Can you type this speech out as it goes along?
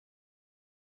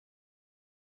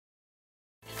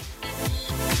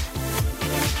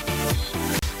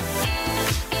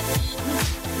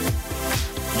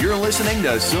You're listening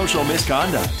to Social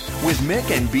Misconduct with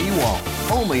Mick and B. Walt,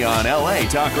 only on LA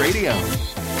Talk Radio.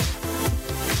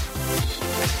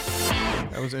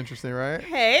 That was interesting, right?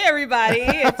 Hey, everybody.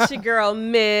 It's your girl,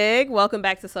 Mig. Welcome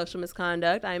back to Social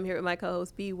Misconduct. I'm here with my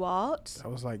co-host, B. Walt. That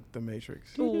was like The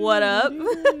Matrix. What up?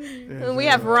 And we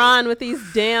have Ron with these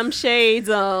damn shades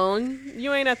on.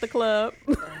 You ain't at the club.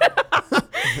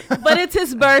 But it's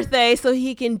his birthday, so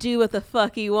he can do what the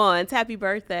fuck he wants. Happy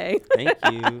birthday. Thank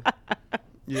you.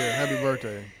 Yeah, happy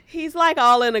birthday. He's like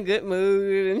all in a good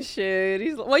mood and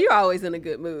shit. Well, you're always in a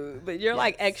good mood, but you're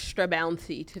like extra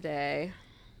bouncy today.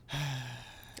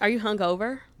 Are you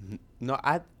hungover? No,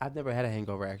 I've never had a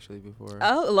hangover actually before.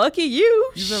 Oh, lucky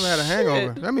you. You've never had a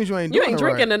hangover. That means you ain't You doing ain't it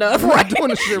drinking right. enough, You're right? not doing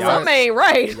the shit right. Something ain't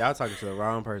right. Y'all talking to the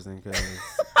wrong person because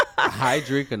I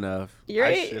drink enough.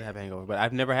 I should have a hangover, but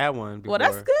I've never had one before.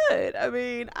 Well, that's good. I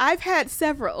mean, I've had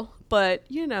several, but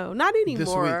you know, not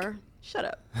anymore. Shut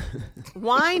up.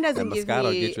 Wine doesn't That give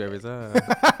Moscato me. get you every time.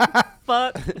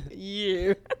 Fuck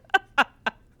you.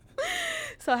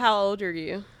 So, how old are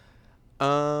you?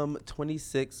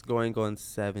 26 going on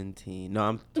 17. No,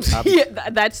 I'm Yeah,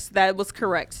 that was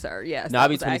correct, sir. Yes. no, that I'll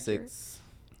be was accurate. 26.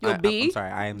 You'll be. I'm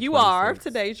sorry, I am. You 26. are.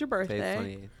 Today's your birthday.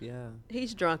 Today's 28th. Yeah.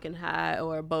 He's drunk and high,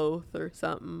 or both, or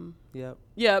something. Yep.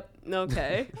 Yep.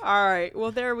 Okay. All right.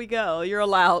 Well, there we go. You're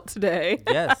allowed today.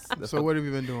 Yes. So what have you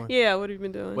been doing? Yeah. What have you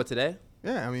been doing? What today?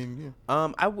 Yeah, I mean,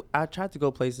 yeah. I tried to go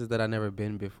places that I never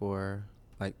been before,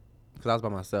 like, because I was by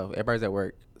myself. Everybody's at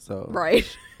work, so Right.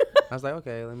 I was like,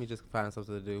 okay, let me just find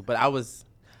something to do. But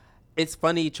it's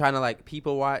funny trying to like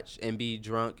people watch and be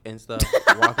drunk and stuff,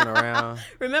 walking around.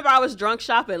 Remember, I was drunk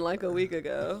shopping like a week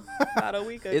ago. About a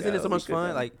week ago. Isn't it so much week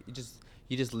fun? ago. Like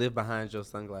you just live behind your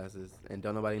sunglasses and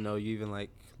don't nobody know you even like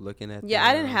looking at. Yeah, them.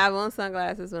 I didn't have on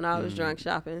sunglasses when I was drunk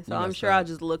shopping, so You I'm messed sure I up.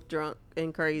 just looked drunk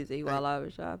and crazy while I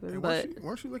was shopping. Hey, But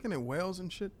weren't you looking at whales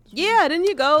and shit? yeah, didn't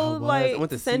you I go was. like I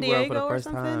went to San SeaWorld Diego for the or first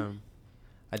something? time.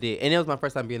 I did, and it was my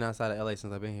first time being outside of LA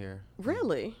since I've been here.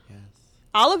 Really? Yes.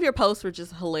 All of your posts were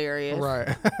just hilarious. Right.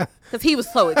 Because he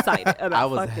was so excited I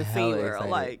about was fucking hella SeaWorld. excited.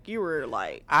 Like, you were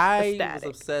like I ecstatic.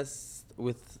 was obsessed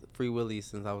with Free Willy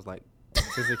since I was like,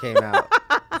 since it came out.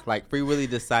 Like, Free Willy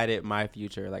decided my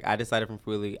future. Like, I decided from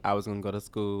Free Willy I was going to go to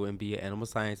school and be an animal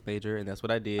science major, and that's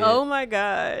what I did. Oh my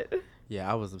God.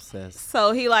 Yeah, I was obsessed.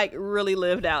 So he like really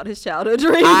lived out his childhood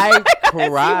dreams. I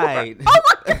cried. Oh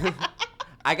my God.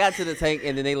 I got to the tank,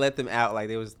 and then they let them out. Like,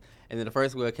 and then the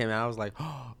first wheel came out. I was like,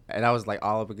 oh, and I was like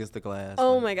all up against the glass.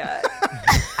 Oh my God.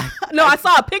 No, I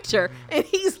saw a picture, and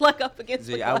he's like up against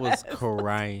the Gee, glass. I was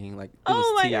crying. Like, it Oh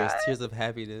was my tears. God. Tears of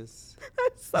happiness.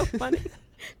 That's so funny.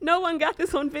 No one got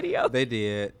this on video. They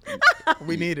did.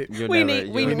 We need it. We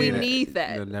need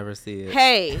that. You'll never see it.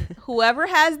 Hey, whoever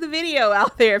has the video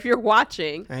out there, if you're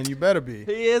watching, And you better be.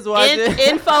 He is watching.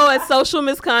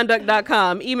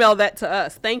 info@socialmisconduct.com. Email that to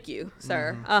us. Thank you,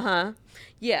 sir.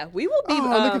 Yeah, we will be.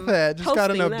 Oh, look at that. Just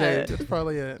got an posting update. that. That's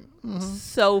probably it.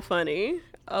 So funny.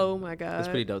 Oh my God. It's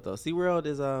pretty dope though. SeaWorld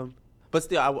is but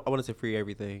still I wanted to free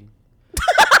everything.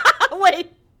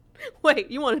 Wait,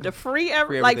 you wanted to free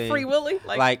Free like everything. Free Willy?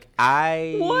 Like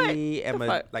I What? am The a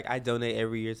fuck? like I donate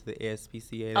every year to the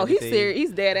ASPCA. And Oh, he's everything. serious.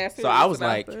 He's dead ass So serious I was about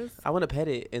like, this. I want to pet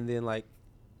it and then like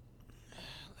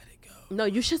let it go. No,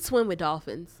 you should swim with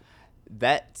dolphins.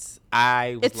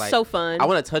 I was It's like, so fun. I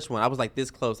want to touch one. I was like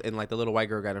this close, and like the little white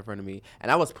girl got in front of me,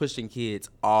 and I was pushing kids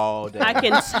all day. I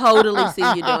can totally see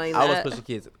you doing that. I was pushing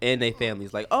kids and their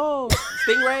families, like, oh,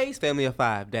 stingrays, family of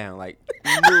 5, down, like,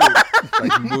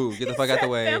 move, get the fuck out the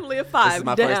way. Family of This 5 is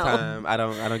my down. first time. I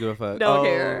don't give a fuck. Don't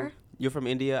care. You're from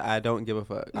India. I don't give a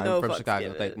fuck. No I'm from fucks Chicago.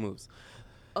 given. Thank moves.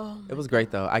 Oh, It was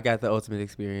great though. I got the ultimate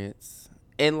experience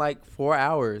in like 4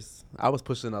 hours. I was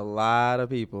pushing a lot of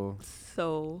people.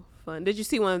 so fun. Did you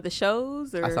see one of the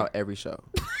shows? Or? I saw every show.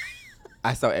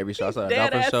 I saw every show. I saw the Dead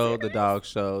dolphin ass show, the serious? dog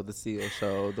show, the seal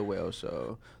show, the whale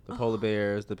show, the polar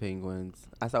bears, the penguins.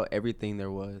 I saw everything there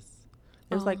was.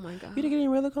 It was Oh like, my God. you didn't get any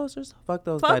roller coasters? Fuck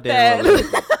those Fuck goddamn roller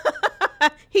coasters.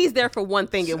 that. He's there for one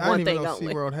thing and I one didn't even thing know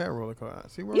only. SeaWorld had roller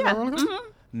coasters. SeaWorld Yeah. had roller coasters?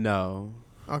 No.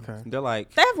 Okay. They're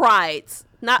like, They have rides,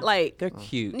 not like. they're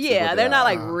cute. is Yeah, what they're they not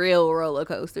are. like real roller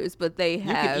coasters, but they You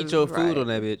have. can eat your food on rides.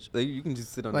 that bitch. Like, you can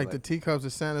just sit on Like it. the teacups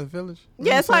at Santa's Village?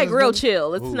 Yeah, it's like Santa's real Village?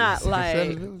 chill. It's Ooh. not Santa's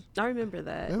like. Village? I remember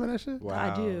that. Remember that shit?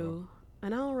 Wow. I do.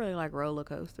 And I don't really like roller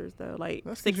coasters though. Like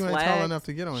That's 'cause Six you ain't Flags. tall enough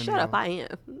to get on Shut up, anymore.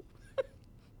 I am.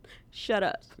 Shut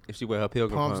up. If she wear her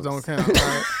pilgrim Pumps pumps. don't count,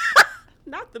 right?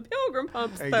 Not the pilgrim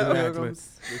pumps though. Exactly.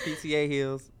 Pilgrims, the PTA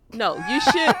heels. No, you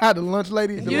should. The lunch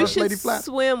lady, the You lunch should lady flap.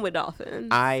 swim with dolphins.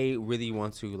 I really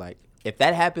want to, like, if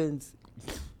that happens,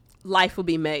 Life will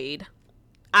be made.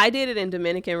 I did it in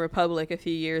Dominican Republic a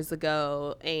few years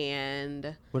ago,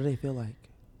 and What do they feel like?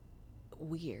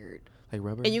 weird. Like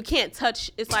rubber? And you can't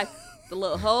touch. It's like the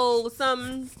little hole with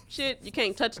some shit. You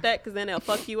can't touch that because then they'll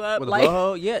fuck you up. With a Like,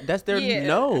 blowhole? Yeah, that's their Yeah.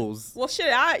 nose. well, shit.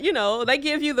 They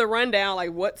give you the rundown,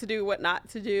 like what to do, what not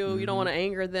to do. You don't want to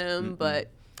anger them, but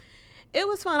it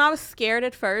was fun. I was scared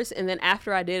at first, and then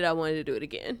after I did it, I wanted to do it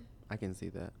again. I can see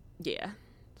that. Yeah.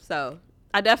 So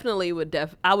I definitely would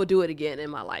I would do it again in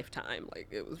my lifetime. Like,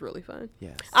 it was really fun.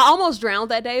 Yes. I almost drowned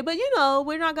that day, but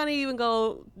we're not going to even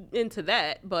go into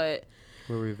that. But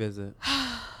We'll revisit.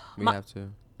 We have to.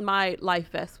 my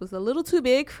life vest was a little too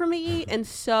big for me, and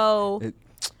so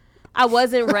I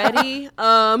wasn't ready.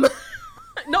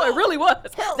 No, it really was.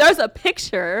 There's a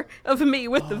picture of me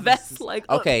with the vest. Like,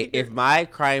 look Okay, here. if my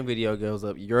crying video goes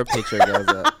up, your picture goes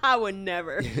up. I would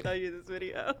never show you this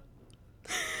video.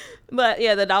 But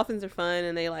yeah, the dolphins are fun,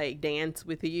 and they like dance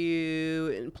with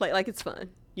you and play. Like, it's fun.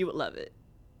 You would love it.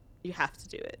 You have to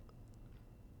do it.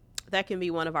 That can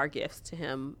be one of our gifts to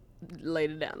him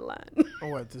later down the line. Oh,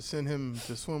 what, to send him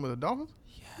to swim with the dolphins?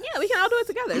 Yeah, we can all do it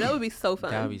together. That would be so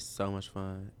fun. That would be so much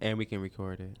fun. And we can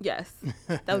record it. Yes,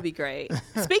 that would be great.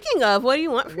 Speaking of, what do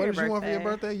you want for What your did birthday? you want for your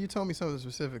birthday? You told me something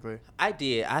specifically. I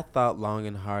did. I thought long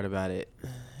and hard about it.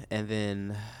 And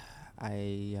then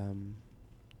I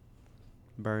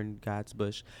burned God's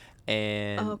bush.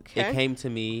 And Okay. it came to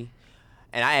me.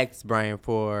 And I asked Brian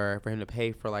for him to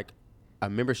pay for like a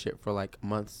membership for like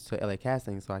months to LA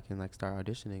Casting so I can like start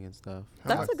auditioning and stuff.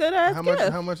 That's a good ass gift.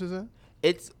 How much is it?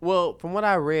 It's, well, from what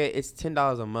I read, it's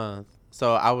 $10 a month.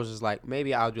 So I was just like,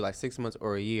 maybe I'll do like 6 months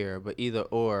or a year, but either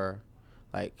or,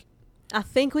 like, I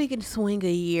think we can swing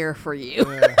a year for you.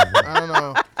 Yeah, I don't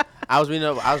know. I was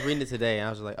reading it today, and I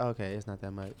was just like, okay, it's not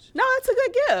that much. No, it's a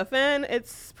good gift, and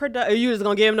it's Are you just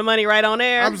gonna give him the money right on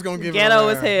there? I'm just gonna give ghetto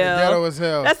it as hell. Ghetto as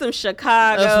hell. That's some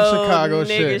Chicago.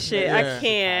 Nigga shit. Yeah. I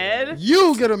can't.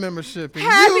 You get a membership. And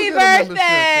Happy you get a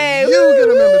birthday! membership, and you get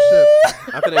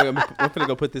a membership. I'm finna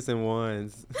go put this in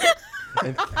ones.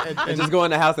 and just go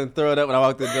in the house and throw it up when I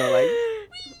walk through the door, like,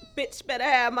 Bitch better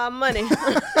have my money.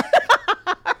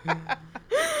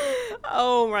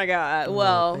 Oh my God.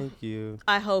 Well, thank you.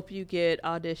 I hope you get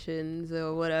auditions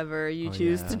or whatever you Oh,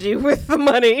 choose yeah. to do with the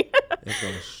money. It's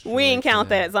going We ain't straight count to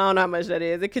that, so I don't know how much that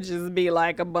is. It could just be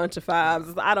like a bunch of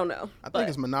fives. I don't know. I think But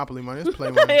it's Monopoly money. It's play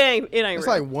it money. ain't It's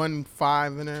real. like 1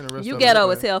 5 in there, and the rest You of ghetto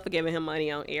it as hell for giving him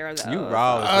money on air, though. You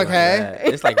raw. as Okay. that.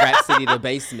 It's like Rap City, the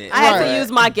basement. I had Right. to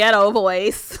use my ghetto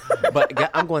voice. But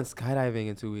I'm going skydiving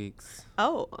in 2 weeks.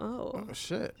 Oh, Oh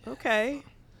shit! okay.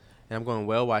 And I'm going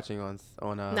whale watching on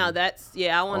No, that's,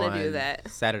 I want to do on that.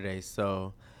 Saturday,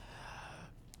 so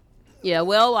Yeah,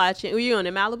 whale watching. Were you on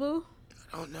in Malibu?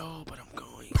 I don't know, but I'm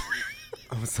going.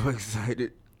 I'm so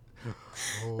excited.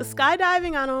 The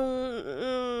skydiving, I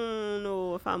don't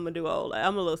know if I'm going to do all that.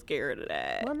 I'm a little scared of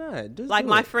that. Why not? Just Like, do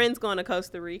my it. friend's going to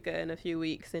Costa Rica in a few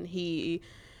weeks, and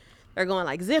they're going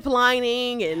like zip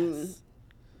lining and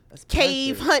That's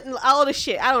cave perfect. hunting, all the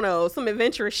shit. I don't know, some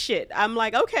adventurous shit. I'm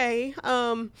like, okay,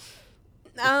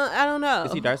 I don't know.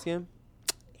 Is he dark skin?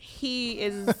 He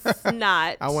is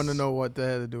not. I want to know what that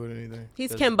had to do with anything.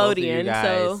 He's 'Cause Cambodian, both of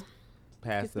you so guys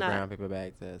passed he's the not. brown paper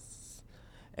bag test,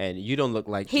 and you don't look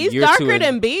like he's you're darker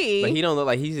than B. But he don't look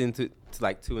like he's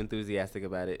too enthusiastic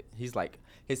about it. He's like,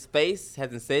 his face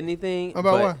hasn't said anything About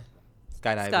but what?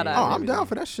 skydiving. Skydiving. and Oh, I'm everything. down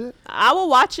for that shit. I will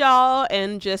watch y'all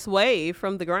and just wave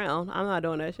from the ground. I'm not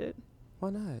doing that shit. Why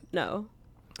not? No.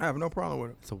 I have no problem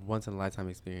with it. It's a once in a lifetime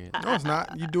experience. No, it's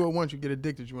not. You do it once, you get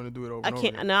addicted. You want to do it over I and over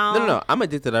can't. again. No. No. I'm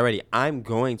addicted already. I'm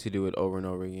going to do it over and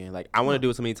over again. Like, I want to do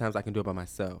it so many times I can do it by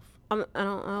myself. I don't. I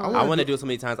I wanna want to do- do it so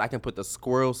many times I can put the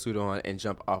squirrel suit on and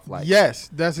jump off like. Yes,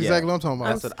 that's Yeah. exactly what I'm talking I'm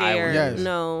about. That's what I scared. would do. Yes.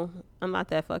 No, I'm not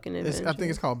that fucking adventurous. I think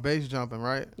it's called base jumping,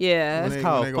 right? Yeah. When It's they-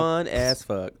 called when they go- fun as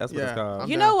fuck. That's what Yeah, it's called. I'm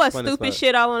You down. know what Fun as stupid fuck.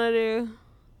 shit I want to do?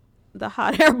 The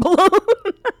hot air balloon.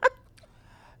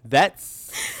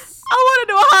 That's. I want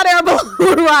to do a hot air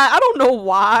balloon ride. I don't know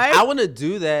why. I want to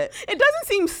do that. It doesn't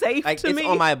seem safe Like, to it's me.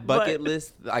 on my bucket but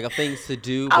list, like of things to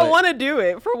do. I but want to do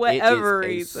it for it whatever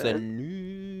is a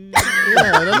reason.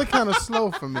 Yeah, that look kind of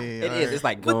slow for me. It like- is. It's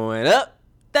like going up.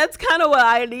 That's kind of what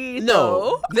I need. No,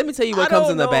 though. let me tell you what I comes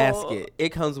don't in the know. basket. It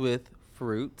comes with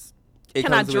fruits. It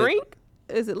Can I comes with drink?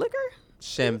 Is it liquor?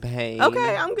 champagne.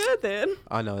 Okay, I'm good then.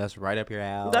 Oh no, that's right up your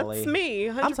alley. That's me,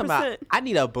 100%. I'm talking about. I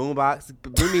need a boombox.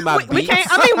 Bring me my beats. we can't.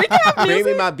 I mean, we can't have Bring me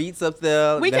music. my beats up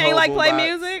there. We the can't whole like play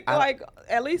boombox. music, I- like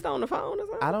at least on the phone or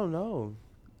something. I don't know.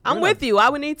 I'm We're with not- you. I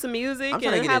would need some music I'm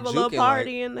trying to and get have it a little juking,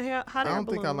 party in the hot I air don't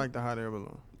balloon. think I like the hot air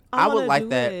balloon. I would wanna like do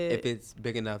that it. if it's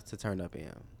big enough to turn up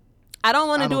in. I don't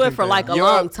want I to don't do it think for they like are. a You're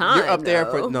long up, time. You're up there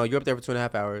though. for no. You're up there for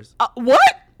 2.5 hours. What?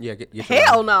 Yeah, get your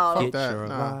Hell life. no. Fuck Get that. your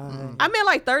Nah. life. Mm. I meant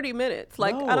like 30 minutes.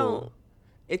 Like, I No. don't.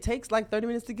 It takes like 30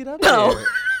 minutes to get up No. there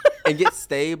and get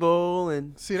stable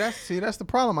and. See that's the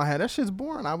problem I had. That shit's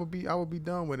boring. I would be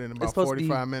done with it in It's about supposed to be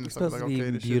 45 minutes. It's supposed I'd to be be like,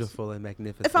 okay, this shit's beautiful and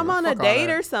magnificent. If I'm on a Fuck all date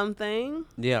that. or something,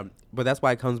 Yeah, but that's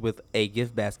why it comes with a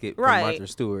gift basket from Right. Martha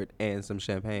Stewart and some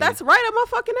champagne. that's right up my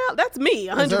fucking out. That's me,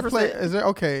 100%. Is there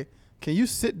okay? Can you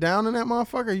sit down in that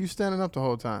motherfucker? Or are you standing up the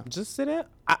whole time? Just sit at.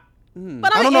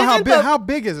 But I don't know how isn't big. the- How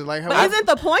big is it? Like, But how, isn't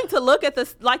the point to look at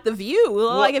the view?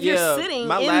 Like if you're sitting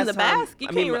my in last the time- basket, you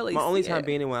I mean, can't really my only see time it.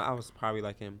 being in one, I was probably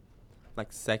like in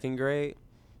second grade.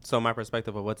 So my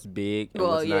perspective of what's big and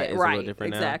Well, what's yeah, not is a right, little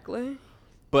different now. exactly.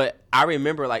 But I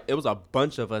remember like it was a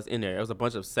bunch of us in there. It was a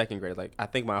bunch of second grade. Like I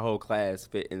think my whole class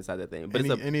fit inside that thing. But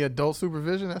any adult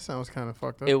supervision? That sounds kind of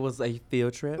fucked up. it was a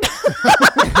field trip.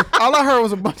 All I heard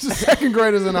was a bunch of second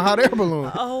graders in a hot air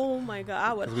balloon. Oh my god,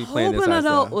 I would 'Cause we playing hope this an adult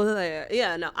ourselves. was there.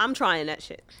 Yeah, no, I'm trying that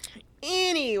shit.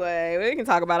 Anyway, we can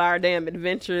talk about our damn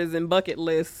adventures and bucket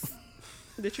lists.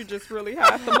 Did you just really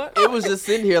have them up? It was just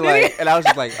sitting here like, and I was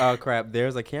just like, oh crap,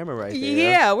 there's a camera right there.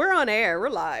 Yeah, we're on air. We're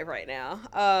live right now.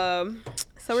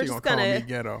 So we're She just call gonna. me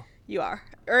ghetto. You are.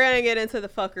 We're gonna get into the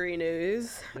fuckery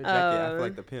news. Your jacket, I feel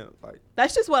like the pimp. Like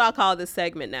That's just what I'll call this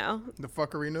segment now. The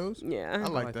fuckery news. Yeah. I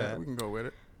like like that. that. We can go with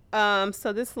it.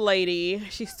 So this lady,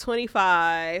 she's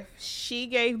 25. She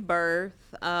gave birth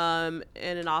in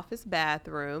an office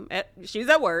bathroom. She's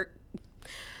at work.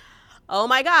 Oh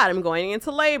my God, I'm going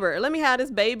into labor. Let me have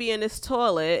this baby in this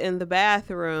toilet in the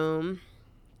bathroom.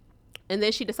 And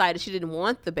then she decided she didn't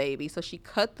want the baby, so she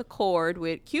cut the cord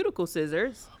with cuticle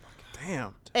scissors.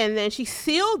 Damn. And then she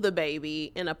sealed the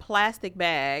baby in a plastic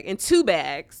bag, in two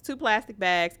plastic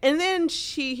bags. And then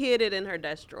she hid it in her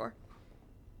desk drawer.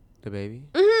 the baby.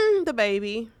 The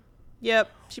baby. Yep.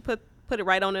 She put it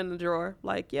right on in the drawer.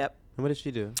 Like, yep. And what did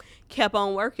she do? Kept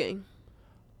on working.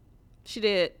 She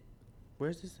did.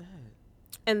 Where's this at?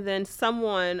 And then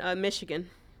someone, Michigan.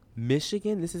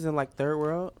 Michigan? This isn't like third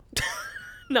world.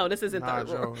 No, this isn't Nah, third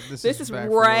world. Joe, this This is is back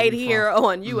from where right we here from.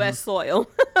 on U.S. soil.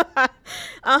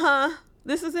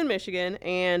 This is in Michigan,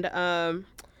 and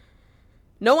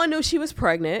no one knew she was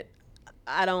pregnant.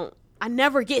 I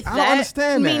never get that. I don't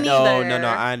understand Me that. neither. No.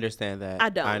 I understand that. I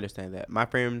don't. I understand that. My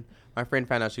friend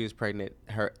found out she was pregnant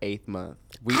her 8th month.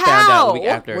 We How? found out a week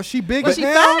after. Was she big Was she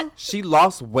now? fat? She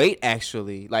lost weight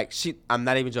actually. Like I'm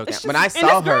not even joking. It's just- When I and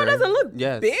saw this girl her, doesn't look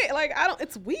yes, big. Like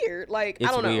it's weird. Like it's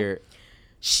I don't know. weird.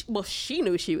 She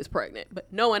knew she was pregnant,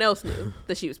 but no one else knew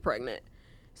that she was pregnant.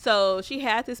 So she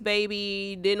had this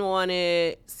baby, didn't want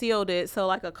it, sealed it. So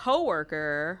like a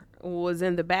coworker was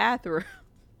in the bathroom,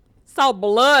 saw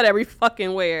blood every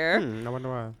fucking where. I wonder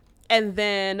why. And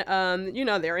then,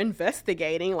 they're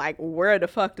investigating, like, where the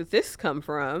fuck did this come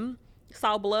from?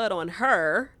 Saw blood on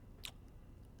her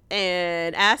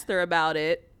and asked her about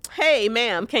it. Hey,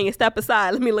 ma'am, can you step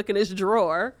aside? Let me look in this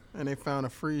drawer. And they found a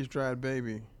freeze-dried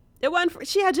baby. It wasn't,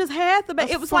 she had just had the baby.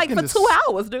 That's It was like for fucking 2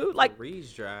 hours, dude. Like,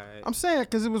 Freeze dried. I'm saying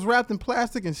because it was wrapped in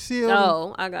plastic and sealed.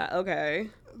 oh, okay.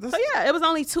 That's- So, yeah, it was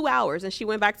only 2 hours. And she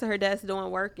went back to her desk doing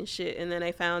work and shit. And then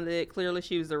they found it. Clearly,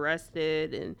 she was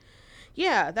arrested. And,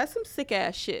 yeah, that's some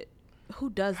sick-ass shit. Who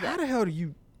does that? How the hell do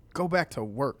you go back to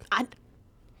work?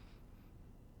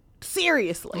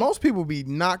 Seriously. Most people be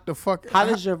knocked the fuck. How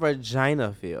does your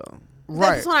vagina feel?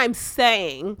 right? That's what I'm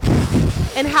saying.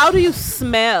 And how do you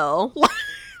smell?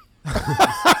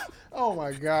 Oh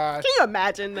my god. Can you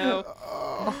imagine though?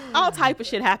 All type of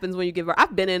shit happens when you give birth.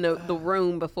 I've been in the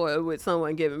room before with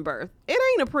someone giving birth. It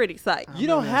ain't a pretty sight. You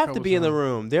don't been there a have to couple be in the times.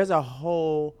 room. There's a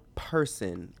whole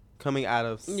person coming out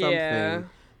of something Yeah.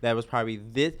 that was probably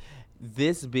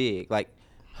this big. Like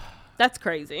That's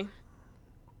crazy.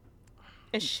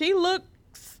 And she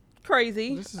looks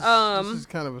crazy. This is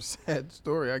kind of a sad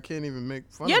story. I can't even make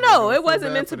fun You of know, I it feel wasn't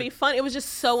bad meant for to be fun. It was just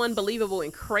so unbelievable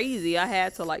and crazy. I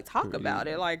had to like talk about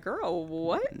it. Like, girl,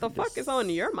 what the fuck is on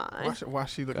your mind? Why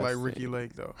she look like Ricky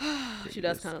Lake though? She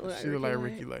does kind of look She look like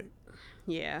Ricky Lake.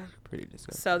 Yeah. pretty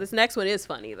disgusting. So this next one is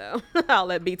funny though. I'll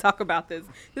let B talk about this.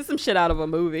 This is some shit out of a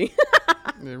movie.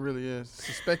 It really is.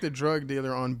 Suspected drug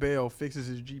dealer on bail fixes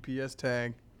his GPS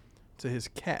tag to his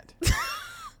cat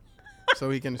so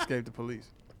he can escape the police.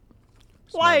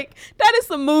 Like that is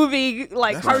some movie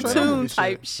like That's straight up cartoon movie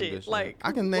type shit. shit. Tradition. Like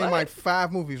I can name what? like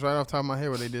 5 movies right off the top of my head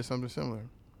where they did something similar.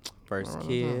 First Alright,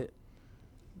 kid.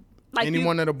 Like you-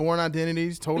 Anyone that are born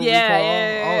identities, total Yeah, recall,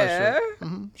 yeah, all that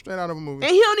yeah. shit. Straight out of a movie.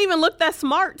 and he don't even look that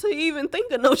smart to even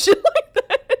think of no shit like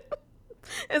that.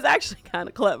 It's actually kind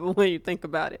of clever when you think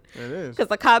about it. It is. Because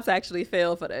the cops actually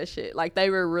fell for that shit. Like they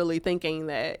were really thinking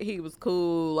that he was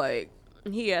cool. Like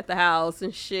he at the house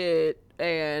and shit.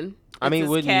 And I mean, this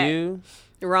wouldn't cat you?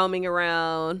 roaming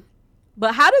around.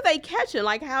 But how did they catch it?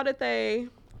 Like, how did they?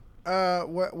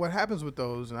 What happens with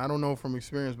those, and I don't know from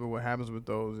experience, but what happens with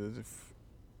those is if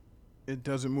it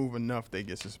doesn't move enough, they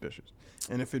get suspicious.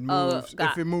 And if it moves,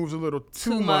 a little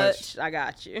too much, I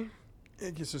got you.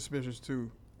 it gets suspicious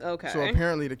too. Okay. So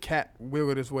apparently the cat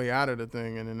wiggled its way out of the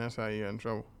thing, and then that's how he got in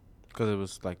trouble. Because it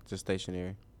was like just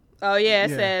stationary. Oh yeah, it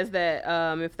Yeah. says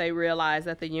that if they realize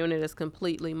that the unit is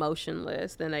completely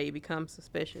motionless, then they become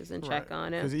suspicious and check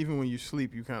on Because it. even when you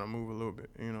sleep, you kind of move a little bit.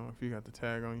 You know, if you got the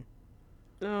tag on you.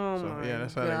 Oh So, my yeah,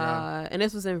 that's how god! they got And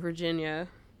this was in Virginia,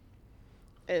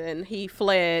 and he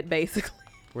fled basically.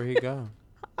 Where'd he go?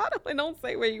 I don't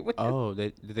say where he went. Oh,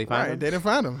 did they find Right, him? they didn't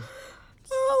find him.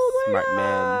 Oh my Smart man.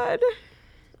 god!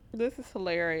 This is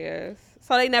hilarious.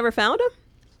 So they never found him.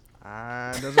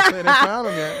 Doesn't say they found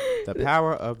him yet. The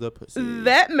power of the pussy.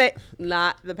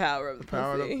 Not the power of the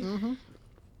Power of pussy. the,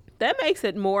 That makes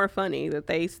it more funny that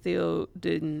they still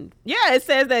didn't. Yeah, it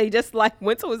says that he just like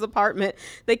went to his apartment.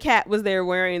 The cat was there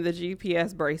wearing the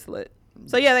GPS bracelet.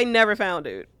 So yeah, they never found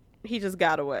it. He just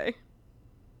got away.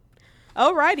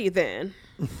 Alrighty then.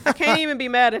 I can't even be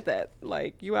mad at that.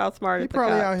 Like, you outsmarted He the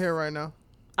probably cops. out here right now.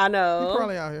 I He know.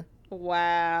 probably out here.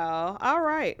 Wow. All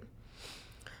right.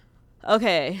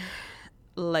 Okay,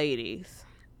 ladies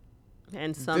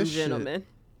and some This shit. gentlemen.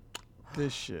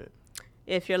 This shit.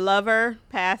 If your lover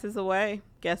passes away,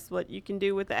 guess what you can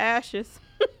do with the ashes?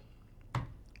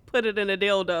 Put it in a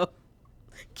dildo.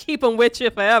 Keep them with you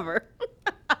forever.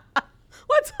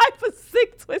 What type of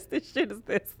sick, twisted shit is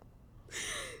this?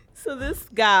 So this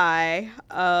guy,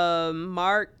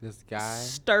 Mark This guy.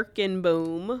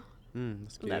 Sturkenboom,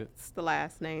 That's cute. that's the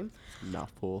last name.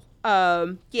 Mouthful.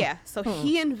 Yeah, so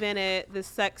he invented the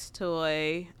sex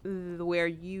toy where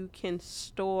you can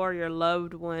store your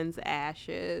loved one's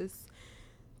ashes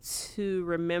to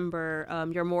remember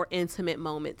your more intimate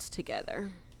moments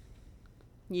together.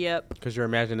 Yep. Because your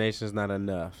imagination is not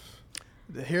enough.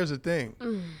 Here's the thing.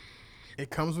 It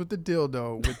comes with the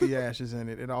dildo with the ashes in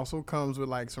it. It also comes with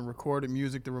like some recorded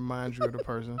music to remind you of the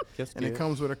person. That's And it cute.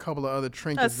 comes with a couple of other A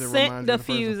trinkets that scent remind you of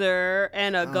the person. diffuser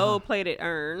and a gold-plated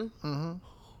urn. Mm-hmm.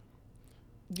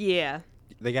 Yeah.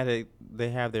 They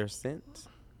have their scent.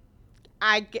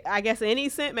 I guess any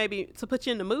scent maybe to put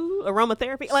you in the mood,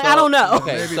 aromatherapy. Like, I don't know.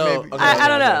 Okay, Maybe, so maybe. okay, I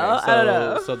don't okay, know. okay. I don't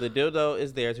know. So the dildo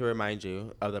is there to remind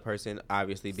you of the person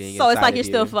obviously being So it's inside like of you're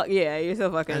still you. you're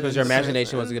still fucking. Because your Scent.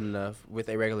 imagination wasn't good enough with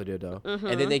a regular dildo,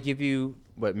 and then they give you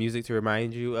what music to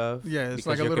remind you of. Yeah, it's because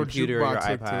like a your little computer or your jukebox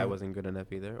hooked iPad to- wasn't good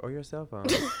enough either, or your cell phone.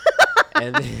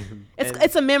 And then,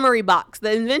 It's a memory box.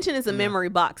 The invention is a memory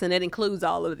box, and it includes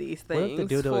all of these what things. if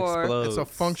the dildo for, explodes? It's a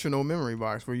functional memory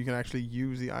box where you can actually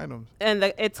use the items. And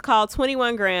it's called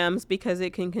 21 grams because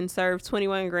it can conserve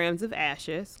 21 grams of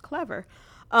ashes. Clever.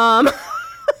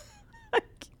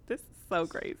 This is so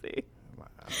crazy.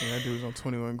 I think that dude's on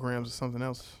 21 grams or something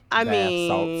else. I Bath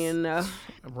mean,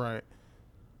 Right.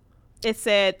 it's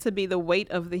said to be the weight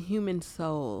of the human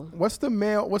soul. What's the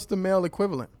male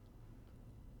equivalent?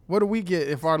 What do we get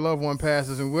if our loved one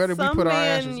passes, and where did we Some put our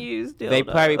men ashes? use dildos. They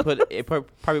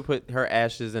probably put her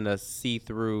ashes in a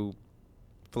see-through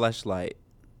fleshlight.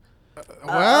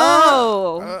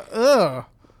 Oh.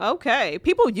 Okay.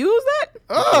 People use that?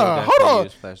 Hold on.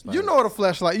 use fleshlights. You know what a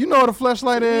fleshlight? You know what a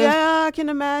fleshlight is? Yeah, I can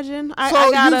imagine. So I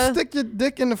gotta. you stick your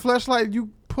dick in the fleshlight,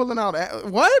 you pulling out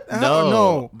what?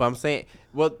 No, but I'm saying,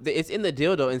 well, it's in the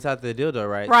dildo, inside the dildo,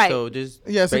 right? Right. So just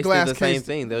Yeah, it's a basically glass the same case.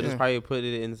 thing. They'll Yeah. just probably put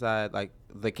it inside like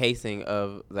the casing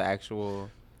of the actual.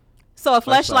 So a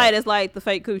fleshlight Fleshlight. is like the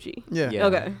fake coochie. Yeah. Yeah.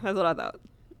 Okay, that's what I thought.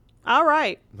 All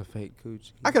right. The fake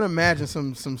coochie. I can imagine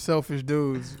some selfish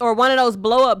dudes. Or one of those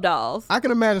blow up dolls. I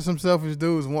can imagine some selfish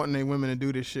dudes wanting their women to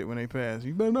do this shit when they pass.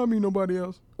 You better not meet nobody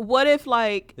else. What if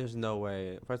like There's no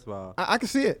way. First of all, I can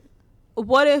see it.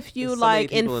 what if you there's so many like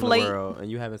people inflate in the world,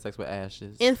 and you having sex with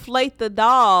ashes. inflate the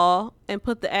doll and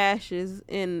put the ashes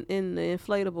in the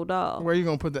inflatable doll? Where you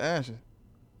gonna put the ashes?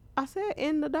 I said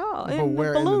in the doll. But In the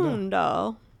where in the balloon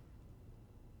doll.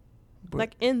 But-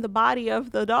 Like in the body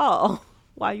of the doll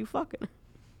while you fucking.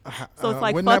 So it's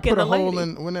like wouldn't that fucking put a a lady. hole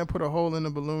in? Wouldn't that put a hole in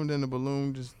the balloon? Then the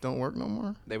balloon just don't work no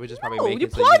more. They would just probably No, make you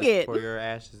it so plug you it. just pour your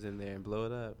ashes in there and blow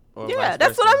it up. Or Yeah, vice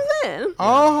that's what versa. I'm saying.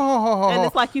 Oh, And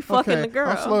it's like you fucking okay. the girl.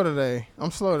 I'm slow today.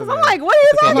 I'm slow today. I'm like, what are you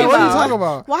Okay, talking Like, about? what are you talking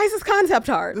about? Why is this concept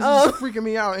hard? This Oh. is freaking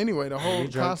me out anyway. The whole You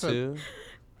drunk concept. too?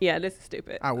 Yeah, this is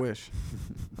stupid. I wish.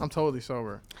 I'm totally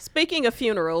sober. Speaking of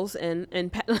funerals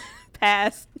and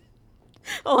past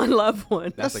on loved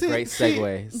ones, That's a see- great see,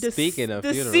 segue. Speaking of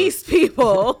funerals, deceased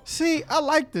people. See, I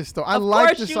like this though. I Of like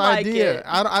course this you like idea. it.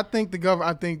 I think the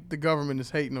government is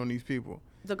hating on these people.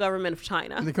 The government of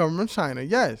China. The government of China,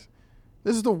 yes.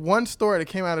 This is the one story that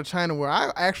came out of China where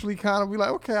I actually kind of be like,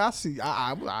 okay, I see.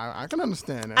 I can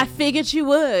understand that. I figured you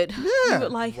would. Yeah. You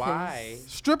would like Why?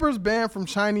 this. Strippers banned from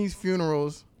Chinese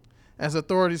funerals as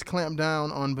authorities clamp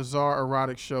down on bizarre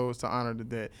erotic shows to honor the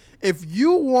dead. If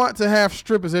you want to have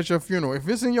strippers at your funeral, if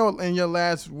it's in your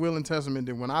last will and testament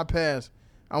that when I pass,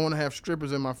 I want to have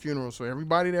strippers at my funeral so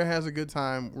everybody there has a good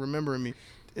time remembering me,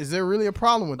 is there really a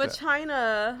problem with that? But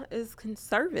China is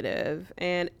conservative,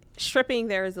 and stripping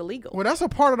there is illegal. Well, that's a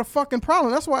part of the fucking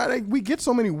problem. That's why we get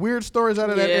so many weird stories out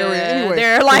of that area anyway.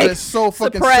 They're like it's so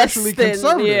fucking suppressed sexually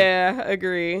conservative. Yeah,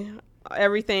 agree.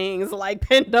 Everything's like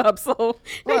pinned up, so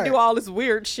they do all this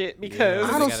weird shit because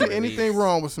I don't see anything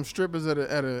wrong with some strippers at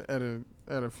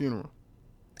a funeral.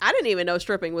 I didn't even know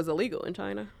stripping was illegal in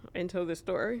China until this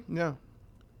story. Yeah.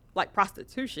 Like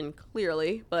prostitution,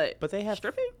 clearly, but they have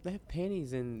stripping. They have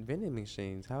panties and vending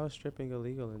machines. How is stripping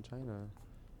illegal in China?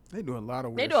 They do a lot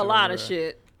of weird They do a lot of there.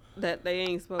 shit that they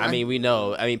ain't supposed to. I mean, we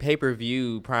know. I mean,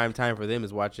 pay-per-view prime time for them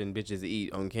is watching bitches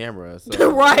eat on camera.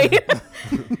 So. Right.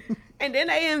 And then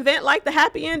they invent like the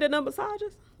happy ending of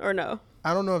massages, or no?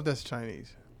 I don't know if that's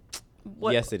Chinese.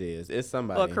 What? Yes, it is. It's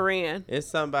somebody. Or Korean. It's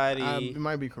somebody. It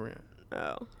might be Korean.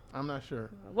 Oh. I'm not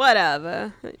sure.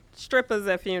 Whatever. Strippers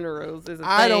at funerals is a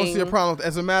I thing. don't see a problem.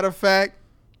 As a matter of fact,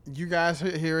 you guys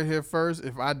hear it here first.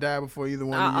 If I die before either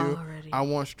one of you, I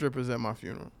want strippers at my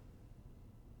funeral.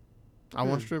 I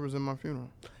want strippers at my funeral.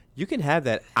 You can have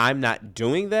that. I'm not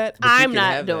doing that. But I'm you can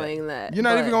not have doing that. You're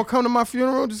not even going to come to my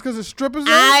funeral just because there's strippers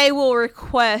there? I will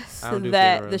request I don't do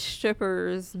that funerals. the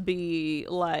strippers be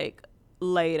like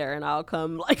later, and I'll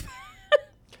come like.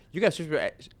 You got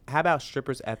strippers. How about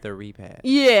strippers at the repast?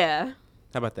 Yeah.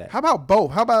 How about that? How about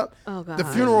both? How about Oh God. the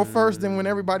funeral first, then when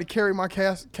everybody carry my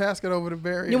casket over the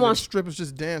burial, You want strippers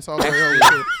just dance all the way over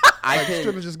to I like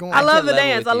strippers just going. I love the level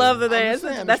dance. with I you. love the I'm dance.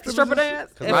 just saying, That's the the stripper strippers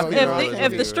dance. is- If, my funeral, if, I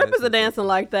if the can't strippers do are it. dancing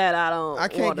like that, I don't. I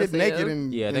can't wanna get see naked it.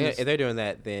 and Yeah, and if they're doing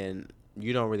that, then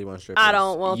you don't really want strippers. I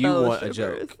don't want You those want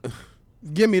strippers. a joke.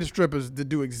 give me the strippers to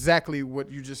do exactly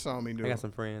what you just saw me do. I got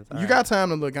some friends. You got time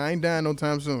to look. I ain't dying no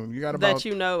time soon. You got about That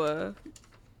you know of.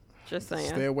 Just saying.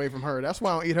 stay away from her. That's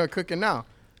why I don't eat her cooking now.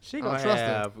 She I don't gonna trust her.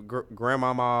 have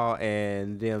grandmama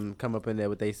and them come up in there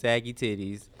with they saggy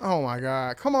titties. Oh my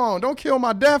God! Come on, don't kill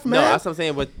my death, man. No, that's what I'm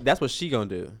saying. But that's what she gonna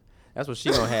do. That's what she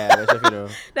gonna have at your funeral.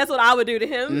 That's what I would do to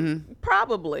him. Mm-hmm.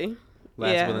 Probably.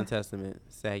 Last Yeah. will and testament,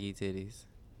 saggy titties.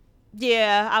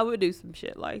 Yeah, I would do some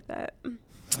shit like that.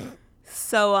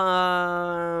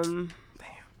 So,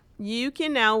 you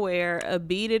can now wear a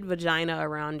beaded vagina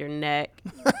around your neck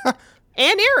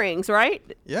and earrings, right?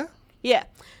 Yeah. Yeah.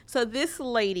 So this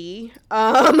lady,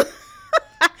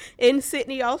 in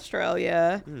Sydney,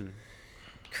 Australia,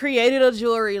 created a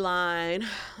jewelry line,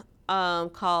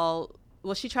 called.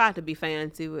 Well, she tried to be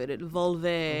fancy with it,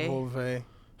 Volve, Volve.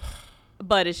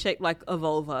 but it's shaped like a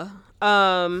vulva.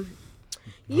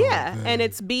 Yeah, and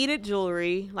it's beaded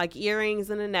jewelry, like earrings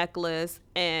and a necklace,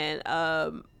 and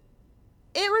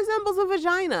it resembles a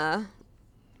vagina.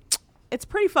 It's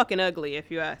pretty fucking ugly, if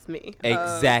you ask me.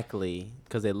 Exactly,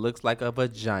 because it looks like a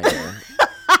vagina.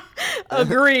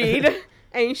 Agreed.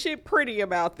 Ain't shit pretty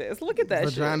about this. Look at that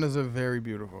Vaginas are very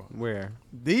beautiful. Where?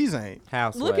 These ain't.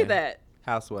 Houseway. shit. Look at that.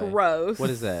 Houseway. Gross. What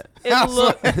is that? It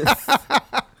looks.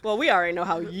 Well, we already know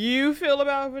how you feel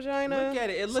about a vagina. Look at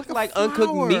it. It looks like like, a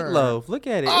uncooked flower. meatloaf. Look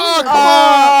at it. Oh,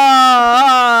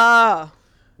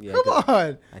 Yeah, come good.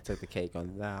 on. I took the cake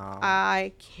on that.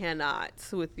 I cannot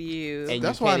with you. And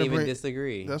That's you why can't I even bring-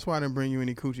 disagree. That's why I didn't bring you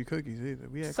any coochie cookies either.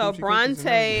 We had So coochie cookies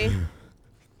and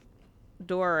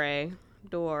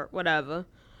Bronte, whatever.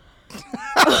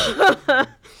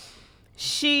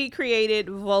 She created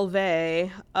Volve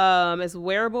as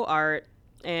wearable art,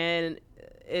 and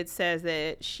it says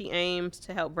that she aims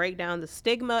to help break down the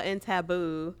stigma and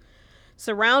taboo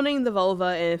surrounding the vulva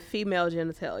and female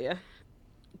genitalia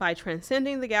by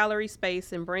transcending the gallery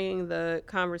space and bringing the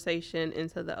conversation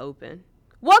into the open.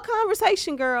 What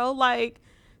conversation, girl? Like,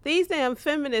 these damn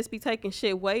feminists be taking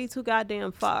shit way too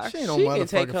goddamn far. She ain't no She can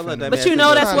take motherfucking her little feminist. But you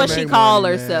know that's Trying what to she make call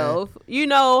money, herself. You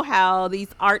know how these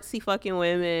artsy fucking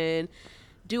women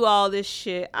do all this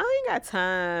shit. I ain't got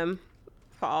time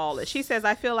for all this. She says,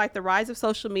 I feel like the rise of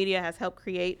social media has helped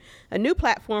create a new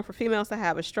platform for females to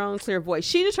have a strong, clear voice.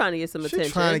 She just trying to get some attention.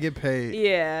 She's trying to get paid.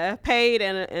 Yeah, paid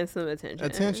and some attention.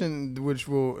 Attention, which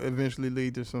will eventually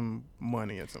lead to some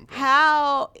money at some point.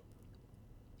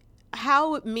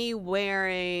 How would me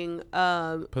wearing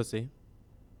Pussy.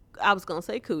 I was gonna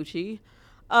say coochie,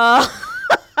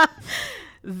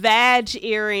 vag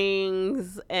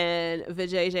earrings and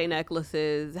vajayjay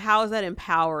necklaces, how is that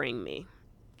empowering me?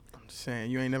 Just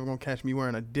saying, you ain't never gonna catch me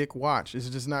wearing a dick watch. It's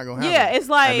just not gonna happen. Yeah, it's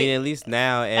like I mean, at least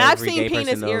now every I've gay seen person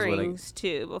penis knows earrings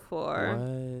too before.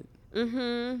 What?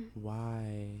 Mm-hmm.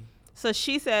 Why? So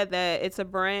she said that it's a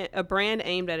brand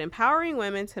aimed at empowering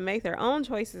women to make their own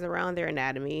choices around their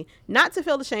anatomy, not to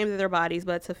feel ashamed of their bodies,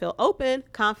 but to feel open,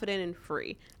 confident, and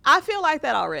free. I feel like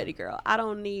that already, girl. I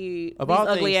don't need these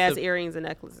ugly ass earrings and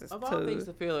necklaces. Of all things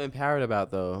to feel empowered about,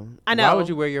 though. I know. Why would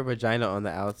you wear your vagina on the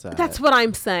outside? That's what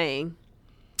I'm saying.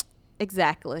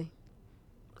 Exactly.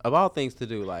 Of all things to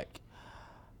do, like,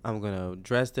 I'm gonna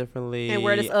dress differently And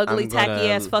wear this ugly, tacky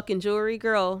ass fucking jewelry,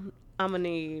 girl. I'm gonna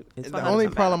need. The only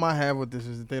problem I have with this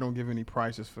is that they don't give any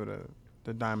prices for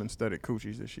the diamond studded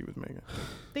coochies that she was making.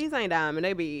 These ain't diamond,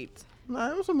 they beads.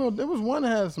 Nah, it was a little. There was one that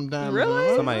had some diamonds. Really?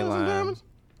 In it. Somebody Some lying. diamonds?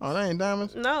 Oh, they ain't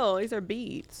diamonds. No, these are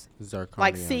beads. Zirconium.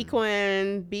 Like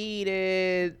sequin,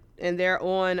 beaded, and they're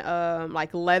on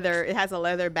like leather. It has a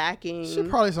leather backing. She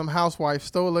probably some housewife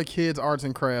stole her kids' arts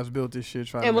and crafts, built this shit,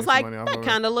 tried to and was make like, some money off that of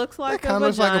kind of looks it. like That a kind of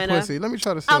looks like a vagina. pussy. Let me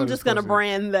try to sell I'm this just gonna pussy.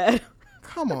 brand that.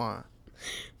 Come on.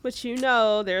 But you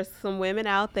know, there's some women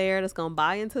out there that's gonna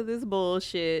buy into this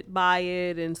bullshit, buy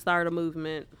it, and start a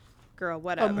movement. Girl,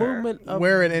 whatever. a movement of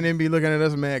Wear it and then be looking at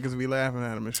us mad because we laughing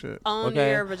at them and shit. Own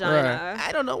Okay. your vagina.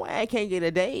 I don't know why I can't get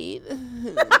a date.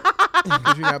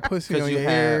 Because you got pussy 'Cause on you your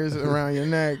have- ears, around your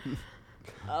neck.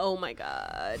 Oh my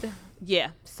god. Yeah.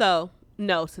 So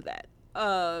no to that.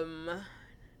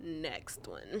 Next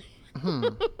one.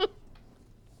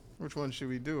 Which one should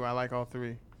we do? I like all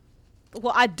three.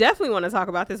 Well, I definitely want to talk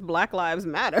about this Black Lives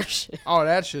Matter shit. Oh,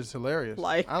 that shit's hilarious.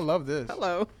 Like, I love this.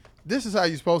 Hello. This is how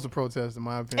you're supposed to protest, in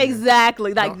my opinion.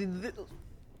 Exactly. Like, No.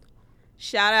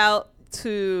 shout out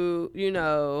to, you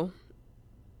know,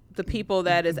 the people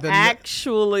that is The-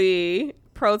 actually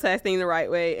protesting the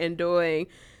right way and doing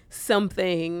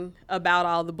something about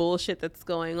all the bullshit that's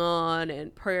going on,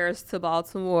 and prayers to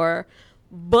Baltimore.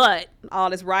 But all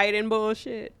this rioting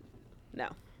bullshit, no,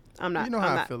 I'm not. You know I'm how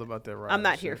I not, feel about that ride. I'm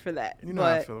not here for that. You know how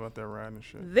I but feel about that ride and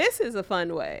shit. this is a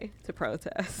fun way to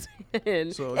protest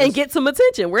and, So and this- get some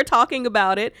attention. We're talking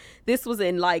about it. This was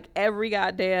in like every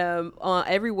goddamn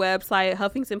every website,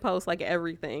 Huffington Post, like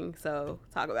everything. So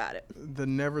talk about it. The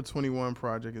Never 21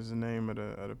 Project is the name of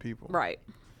the people. Right.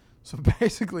 So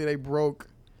basically, they broke.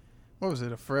 What was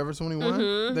it? A Forever 21?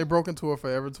 Mm-hmm. They broke into a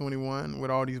Forever 21 with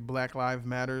all these Black Lives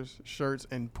Matters shirts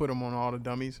and put them on all the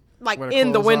dummies. Like where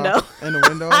in the clothes are, window. In the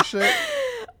window and shit.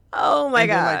 Oh my and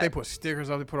god. Then, like, they put stickers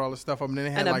up. They put all this stuff up. And then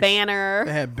they had and a like banner.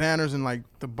 They had banners and like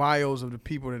the bios of the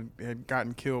people that had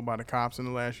gotten killed by the cops in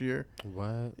the last year.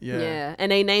 What? Yeah.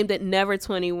 And they named it Never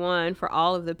 21 for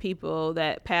all of the people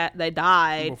that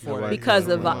died Before that because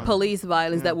of 21. police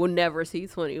violence that will never see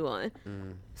 21.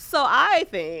 So I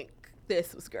think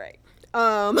this was great.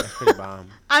 That's pretty bomb.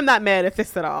 I'm not mad at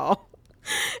this at all.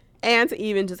 And to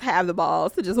even just have the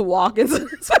balls to just walk into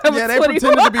the Yeah, they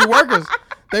pretended to be workers.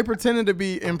 They pretended to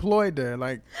be employed there.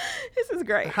 Like, This is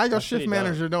great. how your That's shift pretty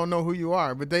manager don't know who you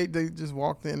are, but they just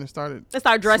walked in and started. They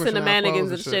start dressing switching the out mannequins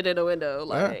clothes and shit in the window.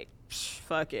 Yeah. Like,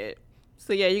 fuck it.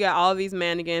 So yeah, you got all these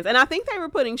mannequins. And I think they were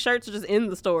putting shirts just in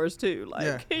the stores too. Like,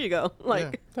 Yeah. here you go.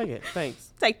 Like, Yeah. Take it.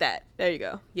 Thanks. take that. There you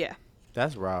go. Yeah.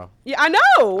 That's raw. Yeah, I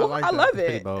know. I like I that. love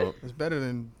Pretty it. bold. It's better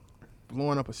than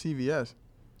blowing up a CVS.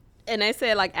 And they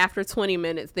said like after 20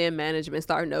 minutes, then management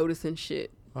started noticing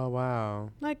shit. Oh wow.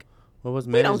 Like, What was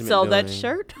we management don't sell that doing?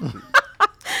 shirt.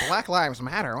 Black Lives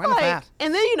Matter. What Like,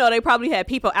 and then, you know, they probably had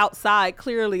people outside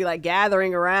clearly like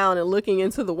gathering around and looking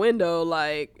into the window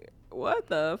like, what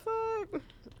the fuck?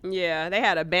 Yeah, they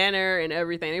had a banner and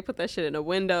everything. They put that shit in the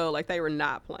window like they were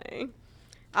not playing.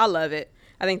 I love it.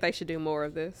 I think they should do more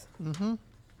of this. Mm-hmm.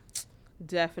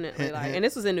 Definitely. Hint, Like, hint. and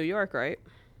this was in New York, right?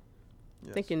 I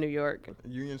Yes. think in New York.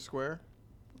 Union Square.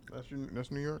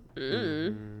 That's New York.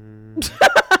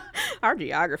 Our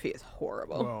geography is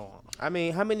horrible. Well, I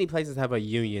mean, how many places have a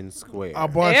Union Square? a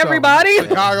bunch. Everybody? Of them.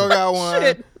 Chicago got one.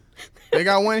 Shit. They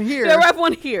got one here. There have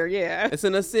one here, yeah. It's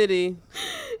in a city.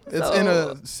 It's in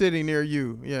a city near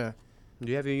you. Yeah. Do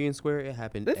you have your Union Square? It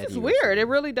happened. This at is Union weird. Square. It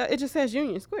really does. It just says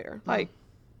Union Square. Like,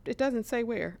 it doesn't say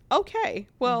where. Okay.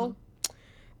 Well,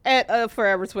 at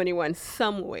Forever 21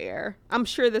 somewhere. I'm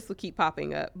sure this will keep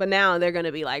popping up. But now they're going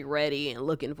to be like ready and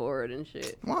looking for it and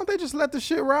shit. Why don't they just let the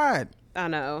shit ride? I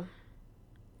know.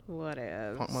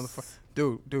 Whatever. Punk motherfucker.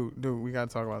 Dude, we gotta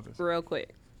talk about this. Real quick.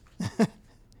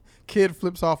 Kid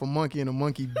flips off a monkey and a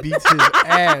monkey beats his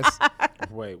ass.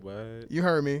 Wait, what? You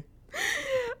heard me.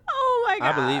 Oh my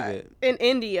I God. believe it. In A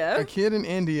India. kid in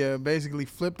India basically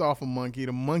flipped off a monkey.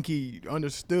 The monkey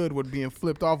understood what being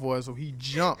flipped off was, so he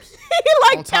jumps He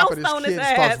on like top of pounced this on kid his and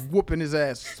starts ass. whooping his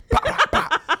ass. Bah, bah,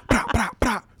 bah, bah, bah,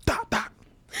 bah, bah, bah.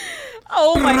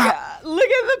 Oh my God. Look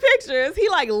at the pictures. He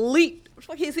like leaped.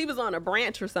 He was on a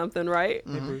branch or something, right?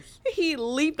 He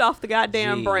leaped off the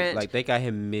goddamn branch. Like they got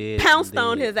him mid. Pounced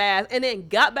on his ass and then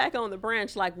got back on the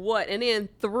branch like what? And then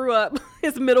threw up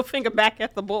his middle finger back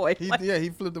at the boy. He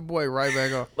flipped the boy right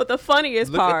back off. But the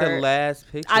funniest part. Look at the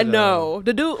last picture. I know.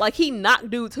 The dude, like he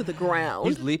knocked dude to the ground.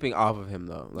 He's leaping off of him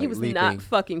though. Like, he was leaping. not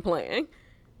fucking playing.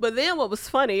 But then what was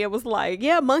funny, it was like,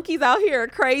 yeah, monkeys out here are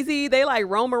crazy. They like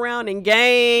roam around in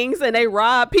gangs and they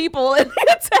rob people and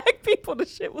they attack people. The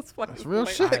shit was fucking That's real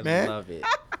funny. shit, man. I love it.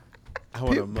 I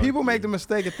want a monkey. People make the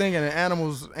mistake of thinking that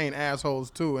animals ain't assholes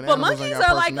too, and Well, animals monkeys ain't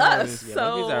got are like us. personalities. Yeah,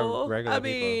 So, monkeys are regular I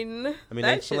people. mean, I mean, that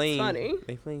they shit's fling. funny.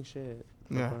 They fling shit.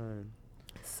 Yeah. Fine.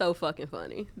 So fucking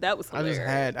funny. That was hilarious.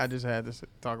 I just had to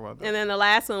talk about that. And then the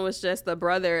last one was just a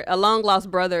long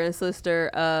lost brother and sister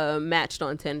matched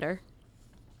on Tinder.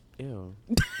 Ew.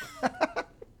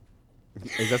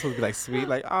 Is that supposed to be like sweet?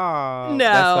 Like, oh, No, that's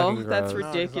that's fucking gross.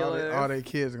 ridiculous. All their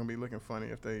kids are gonna be looking funny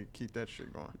if they keep that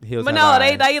shit going. Heels But have no,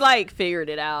 eyes. they like figured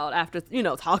it out after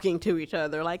talking to each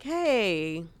other. Like,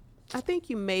 hey, I think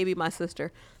you may be my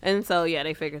sister. And so yeah,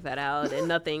 they figured that out, and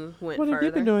nothing went What have further.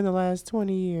 you been doing the last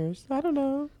 20 years? I don't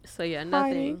know. So yeah,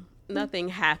 Hiding. nothing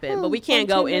happened. But Oh, we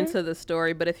can't on go Tinder. into the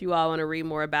story. But if you all want to read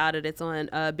more about it, it's on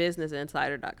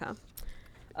businessinsider.com.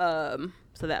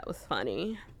 So that was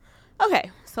funny.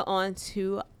 Okay, so on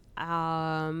to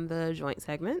the joint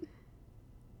segment.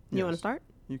 You Yes. want to start?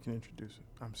 You can introduce it.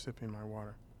 I'm sipping my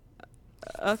water.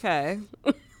 Okay.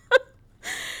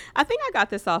 I think I got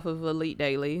this off of Elite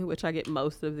Daily, which I get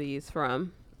most of these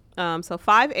from. So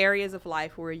 5 areas of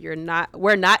life where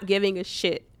we're not giving a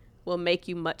shit will make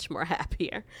you much more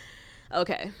happier.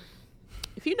 Okay.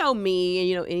 If you know me and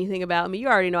you know anything about me, you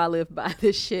already know I live by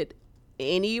this shit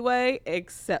anyway,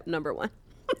 except number 1.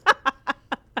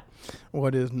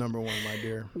 What is number 1, my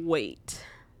dear? Weight.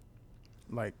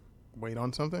 Like, wait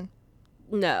on something?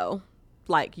 No.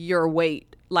 Like your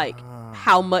weight. Like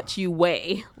how much you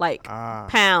weigh. Like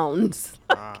pounds.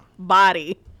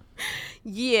 Body.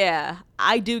 Yeah,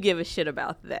 I do give a shit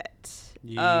about that.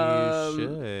 You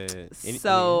should.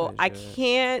 So I should.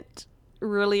 can't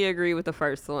really agree with the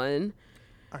first one.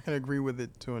 I can agree with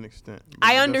it to an extent. but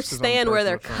I that's 'cause I'm understand where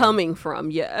they're personal trainer. coming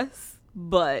from, yes.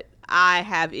 But I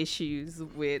have issues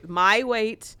with my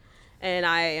weight and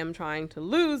I am trying to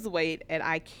lose weight and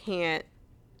I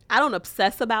don't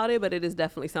obsess about it, but it is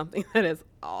definitely something that is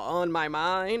on my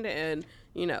mind and,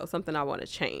 something I want to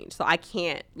change. So I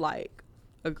can't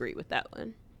agree with that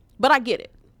one, but I get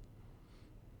it.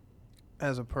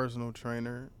 As a personal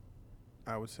trainer,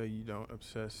 I would say you don't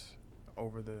obsess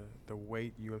over the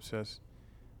weight. You obsess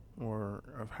or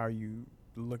of how you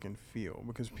look and feel,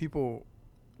 because people,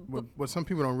 what some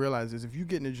people don't realize is if you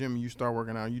get in the gym and you start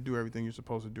working out, you do everything you're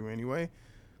supposed to do anyway.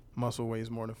 Muscle weighs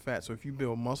more than fat, so if you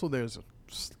build muscle, there's a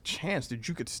chance that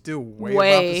you could still weigh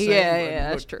about the same. Yeah,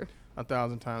 that's true.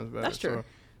 1,000 times better. That's true. So,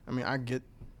 I mean, I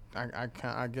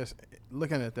guess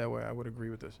looking at it that way, I would agree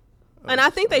with this. And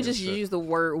I think they just use the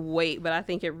word weight, but I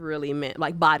think it really meant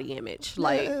body image,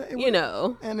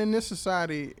 And in this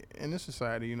society, it's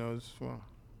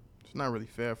not really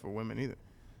fair for women either.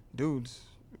 Dudes,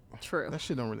 True. that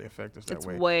shit don't really affect us that It's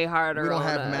way. way harder. We don't on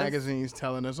have us. magazines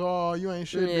telling us, "Oh, you ain't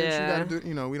shit, bitch. You Yeah. gotta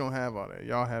do." We don't have all that.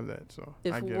 Y'all have that, so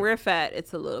I If get we're it. fat,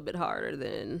 it's a little bit harder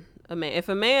than a man. If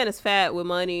a man is fat with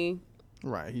money,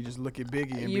 Right? He just look at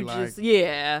Biggie and you be like, just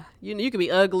you can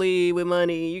be ugly with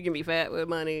money, you can be fat with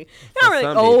money, you're For not really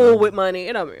some old people. with money.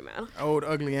 It don't really matter. "Old,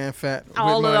 ugly, and fat."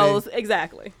 All with of money. those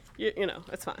exactly. You know,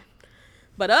 it's fine.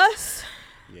 But us,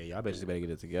 Yeah, y'all bitches better get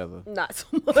it together. not so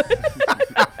much.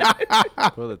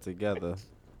 Pull it together.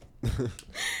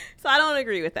 So I don't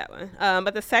agree with that one.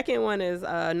 But the second one is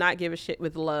not give a shit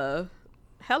with love.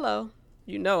 Hello.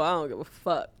 I don't give a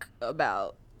fuck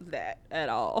about that at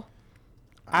all.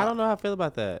 I don't know how I feel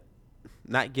about that.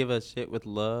 Not give a shit with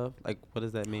love. Like, what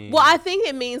does that mean? Well, I think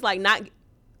it means not,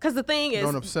 because the thing is,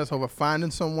 Don't obsess over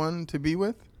finding someone to be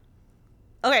with.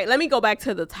 okay, let me go back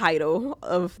to the title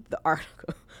of the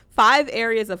article. 5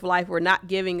 areas of life where not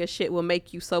giving a shit will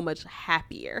make you so much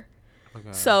happier.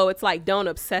 Okay. So it's don't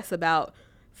obsess about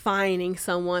finding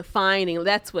someone,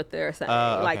 that's what they're saying.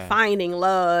 Okay. Finding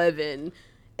love. And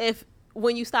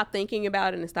when you stop thinking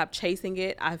about it and stop chasing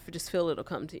it, I just feel it'll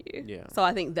come to you. Yeah. So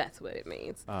I think that's what it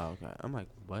means. Oh, okay. I'm like,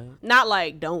 what? Not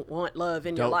don't want love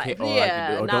in your life. Care, or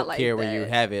Yeah, or not don't like care that. where you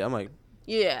have it. I'm like,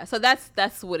 Yeah, so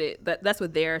that's what that's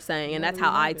what they're saying, and that's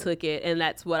how I love it. took it, and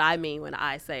that's what I mean when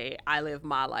I say I live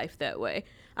my life that way.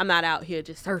 I'm not out here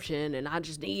just searching and I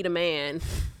just need a man.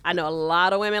 I know a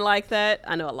lot of women like that.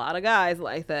 I know a lot of guys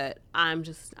like that. I'm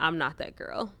not that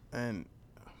girl. And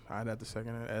I'd have to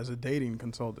second it. As a dating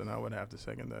consultant, I would have to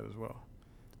second that as well.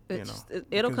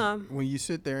 It'll because come. when you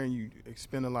sit there and you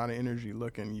expend a lot of energy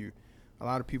looking. A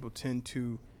lot of people tend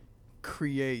to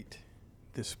create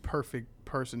this perfect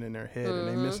person in their head, and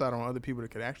they miss out on other people that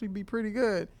could actually be pretty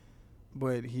good,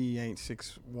 but he ain't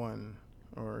 6'1",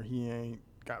 or he ain't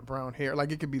got brown hair.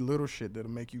 Like, it could be little shit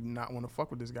that'll make you not want to fuck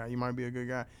with this guy. He might be a good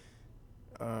guy.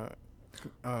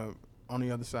 On the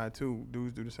other side too,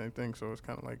 dudes do the same thing. So it's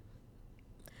kind of like,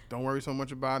 don't worry so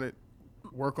much about it.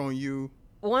 Work on you.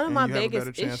 One of my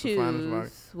biggest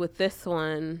issues with this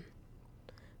one,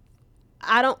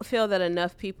 I don't feel that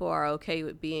enough people are okay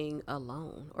with being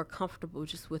alone or comfortable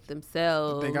just with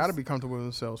themselves. They got to be comfortable with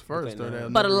themselves first.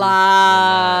 But a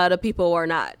lot of people are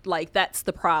not. Like, that's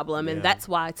the problem. And that's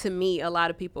why, to me, a lot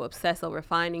of people obsess over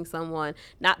finding someone,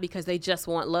 not because they just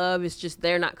want love. It's just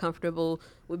they're not comfortable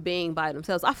with being by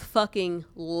themselves. I fucking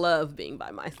love being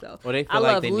by myself. Well, I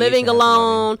love living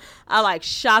alone. I like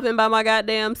shopping by my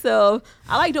goddamn self.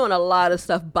 I like doing a lot of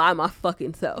stuff by my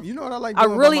fucking self. You know what I like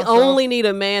doing I really only need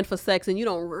a man for sex, and you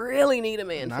don't really need a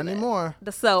man not for that. Anymore.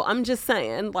 So I'm just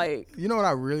saying, like. You know what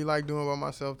I really like doing by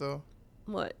myself, though?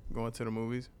 What? Going to the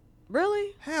movies.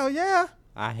 Really? Hell yeah.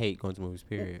 I hate going to movies,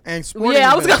 period. And sporting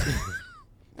events.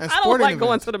 I don't like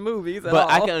going to the movies at all. But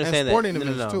I can understand that. Sporting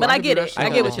events too. But I get it. I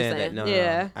get what you're saying. No,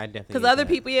 I definitely. Because other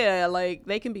people, like,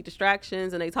 they can be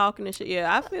distractions and they talking and shit.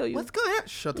 Yeah, I feel you. What's good?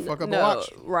 Shut the fuck up and No, watch.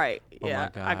 right. Oh Yeah, my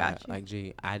God. I got you. Like,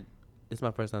 gee, it's my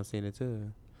first time seeing it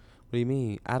too. What do you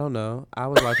mean? I don't know. I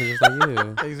was watching just like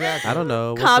you. Exactly. I don't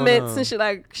know. What's Comments and shit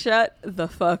like, shut the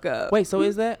fuck up. Wait, so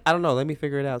is that? I don't know. Let me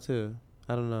figure it out too.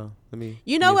 I don't know. Let me.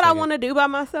 You know what I want to do by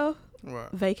myself?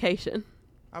 What? Vacation.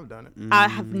 I've done it. I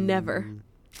have never.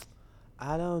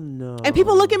 I don't know. And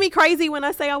people look at me crazy when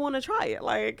I say I want to try it.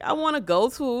 Like, I want to go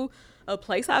to a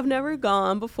place I've never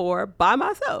gone before by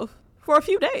myself for a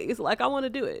few days. Like, I want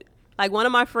to do it. Like, one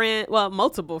of my friends, well,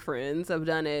 multiple friends have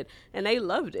done it, and they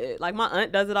loved it. Like, my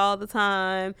aunt does it all the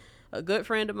time. A good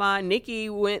friend of mine, Nikki,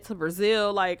 went to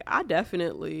Brazil. Like, I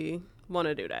definitely want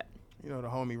to do that. You know, the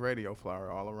homie radio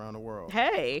flower all around the world.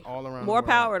 Hey, all around more the world.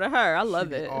 power to her. I love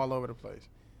She it. all over the place.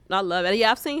 I love it.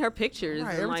 Yeah, I've seen her pictures.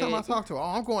 Right, every time I talk to her,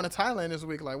 I'm going to Thailand this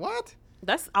week. Like, what?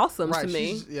 That's awesome to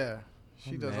me.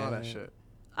 She does all that shit.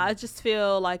 I just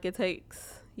feel like it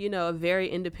takes, a very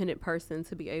independent person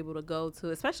to be able to go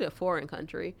to, especially a foreign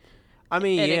country. I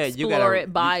mean, and yeah, explore you gotta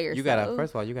it by yourself. You gotta,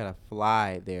 first of all, you gotta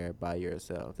fly there by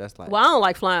yourself. That's like. Well, I don't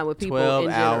like flying with people. 12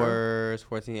 in general. hours,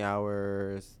 14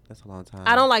 hours. That's a long time.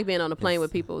 I don't like being on a plane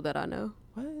with people that I know.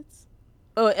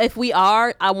 What? If we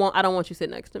are, I don't want you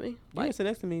sitting next to me. You can sit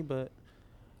next to me, but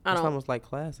it's almost like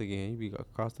class again. You be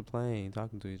across the plane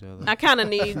talking to each other. I kind of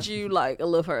need you like a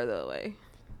little further away.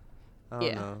 I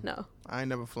don't know. No. I ain't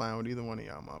never flying with either one of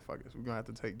y'all motherfuckers. We're going to have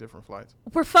to take different flights.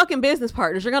 We're fucking business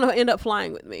partners. You're going to end up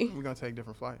flying with me. We're going to take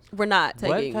different flights. We're not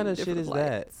taking What kind of shit is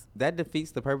flights. that? That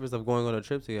defeats the purpose of going on a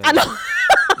trip together. I know.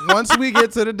 Once we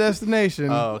get to the destination,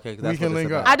 we can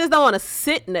link up. I just don't want to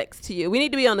sit next to you. We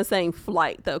need to be on the same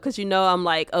flight, though, because I'm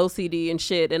like OCD and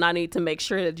shit, and I need to make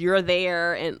sure that you're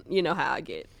there, and you know how I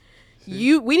get.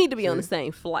 We need to be on the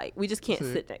same flight. We just can't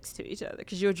sit next to each other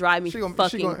because you'll drive me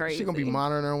fucking crazy. She gonna be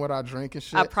monitoring what I drink and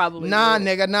shit. I probably would.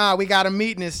 Nigga, we got a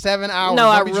meeting in 7 hours. No,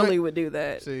 I really would do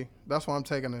that. See, that's why I'm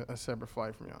taking a separate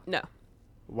flight from y'all. No.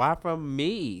 Why from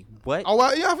me? What? Oh,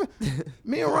 well,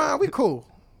 me and Ron, we cool.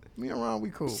 See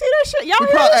that shit? Y'all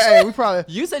hear that shit? We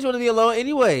probably. You said you want to be alone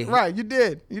anyway. Right, you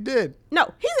did.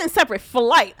 No, he's in separate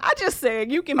flight. I just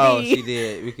said you can be. Oh, she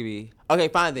did. We could be. Okay,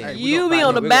 fine then. You be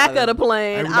on the back of the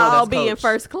plane. I'll be in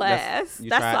first class.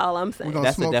 That's all I'm saying.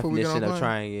 That's the definition of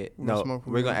trying it. No,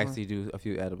 we're going to actually do a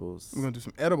few edibles. We're going to do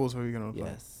some edibles before we get on the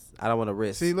plane. Yes. I don't want to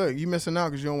risk. See, look, you missing out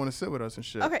because you don't want to sit with us and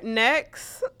shit. Okay,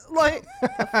 next. Like,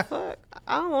 fuck.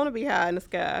 I don't want to be high in the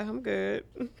sky. I'm good.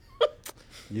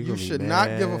 You should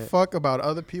not give a fuck about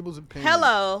other people's opinions.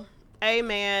 Hello.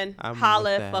 Amen.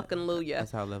 Holla fucking Luya.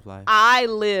 That's how I live life. I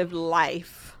live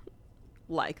life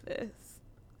like this.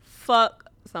 Fuck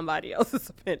somebody else's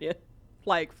opinion.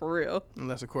 Like, for real.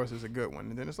 Unless, of course, it's a good one.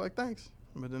 And then it's like, thanks.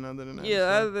 But then other than that. Yeah,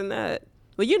 other than that.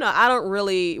 Well, I don't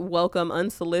really welcome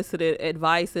unsolicited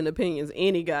advice and opinions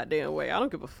any goddamn way. I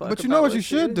don't give a fuck. But you know what you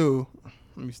should do?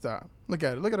 Let me stop. Look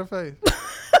at it. Look at her face.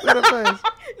 Look at her face.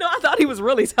 No, I thought he was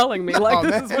really telling me, like,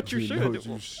 this is what you should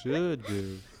do. You should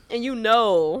do.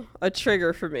 And a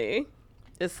trigger for me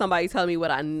is somebody telling me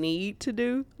what I need to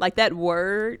do. Like, that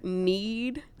word,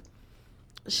 need,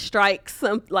 strikes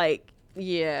some, like,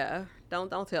 yeah.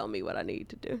 Don't tell me what I need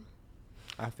to do.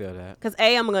 I feel that. Because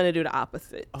I'm going to do the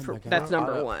opposite. Oh my God. That's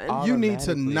number one. You need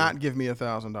to not give me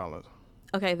 $1,000.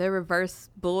 Okay, the reverse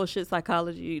bullshit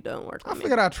psychology don't work I on me.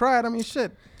 figured I tried. I mean,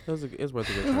 shit. It's worth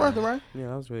a good It's time. worth it, right? Yeah,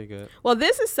 that was really good. Well,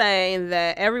 this is saying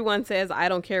that everyone says I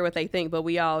don't care what they think, but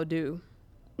we all do.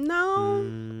 No.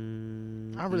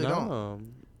 I really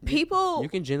don't. People You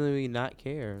can genuinely not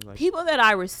care. Like, people that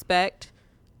I respect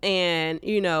and,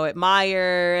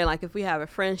 admire, and like if we have a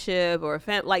friendship or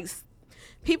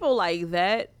people like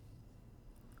that,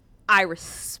 I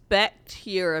respect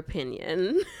your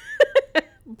opinion.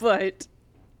 But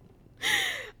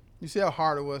You see how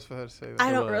hard it was for her to say that?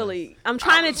 I don't was. really. I'm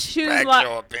trying to choose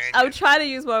my. I'm trying to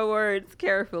use my words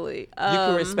carefully. you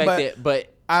can respect but- it,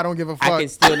 but I don't give a fuck. I can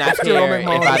still not Still don't care make if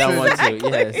my own I don't want to.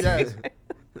 decision. Yes.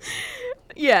 Yes.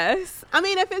 Yes, I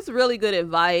mean if it's really good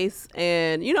advice,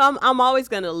 and I'm always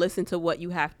gonna listen to what you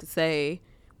have to say,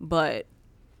 but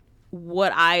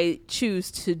what I choose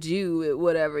to do with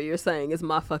whatever you're saying is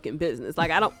my fucking business.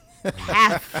 Like I don't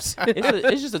have to.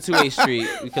 It's just a two-way street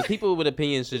because people with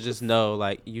opinions should just know,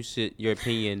 like, your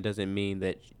opinion doesn't mean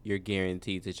that you're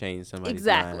guaranteed to change somebody's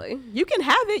Exactly. mind. You can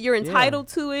have it. You're entitled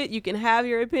to it. You can have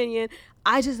your opinion.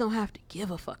 I just don't have to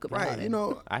give a fuck about Right. it. You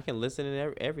know, I can listen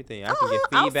to everything. I can get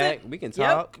I'll feedback. sit- We can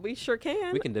Yep, talk. we sure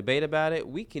can. We can debate about it.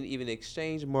 We can even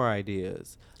exchange more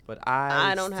ideas. But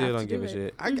I don't still have don't to give do a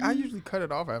it. shit. I usually cut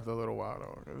it off after a little while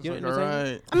though. It's You like, know all what I'm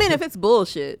saying? right. I mean, if it's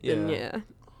bullshit, then Yeah. yeah.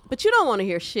 But you don't want to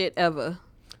hear shit ever.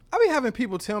 I be having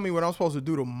people tell me what I'm supposed to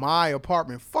do to my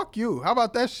apartment. Fuck you. How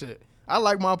about that shit? I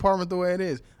like my apartment the way it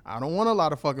is. I don't want a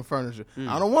lot of fucking furniture.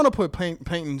 I don't want to put paint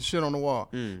and shit on the wall.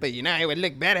 But it would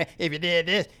look better if you did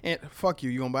this. And fuck you.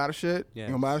 You gonna buy the shit? Yes.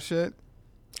 You gonna buy the shit?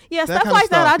 Yeah, That stuff kinda like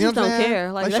that, stuff. I You just know what don't I'm saying?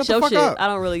 care. Like, Like, that's shut the your fuck shit. up. I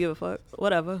don't really give a fuck.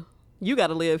 Whatever. You got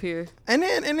to live here. And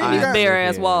then I you These got bare live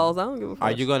ass here. walls. I don't give a fuck.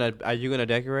 Are you gonna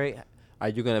decorate? Are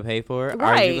you gonna pay for it? Are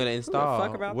Right. you gonna Who the install?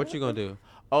 fuck about What that? you gonna do?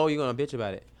 Oh, you gonna bitch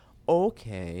about it?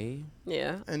 Okay.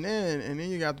 Yeah. and then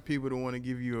you got the people that want to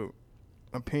give you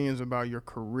opinions about your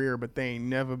career, but they ain't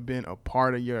never been a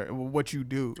part of what you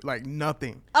do. Like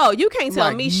nothing. Oh, you can't tell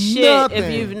Like me shit nothing.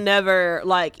 if you've never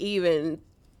even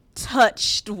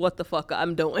touched what the fuck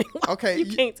I'm doing. Okay, you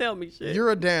can't tell me shit.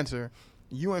 You're a dancer.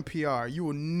 You in PR. You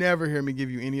will never hear me give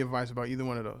you any advice about either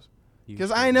one of those. You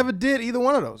Because I should. ain't never did either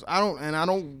one of those. I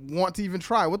don't want to even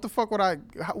try. What the fuck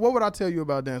what would I tell you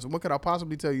about dancing? What could I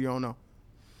possibly tell you don't know?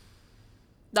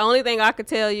 The only thing I could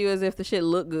tell you is if the shit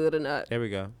look good or not. There we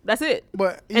go. That's it.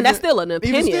 But And that's still an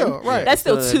opinion. still, right. That's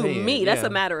still Still to an opinion, me. That's yeah. a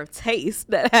matter of taste.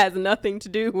 That has nothing to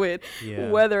do with Yeah.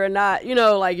 whether or not,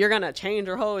 like you're going to change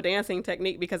your whole dancing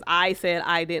technique because I said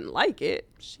I didn't like it.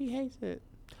 She hates it.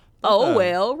 Oh, Okay.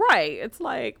 well, right. It's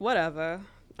like, whatever.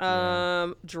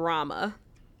 Drama.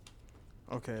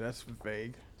 Okay, that's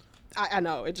vague. I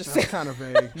know. It just That's kind of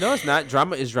vague. No, it's not.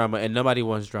 Drama is drama, and nobody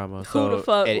wants drama. So the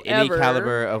fuck at any ever.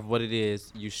 caliber of what it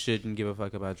is, you shouldn't give a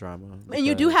fuck about drama. And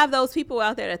you do because have those people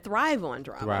out there that thrive on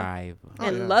drama. thrive.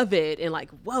 And Oh, yeah. love it and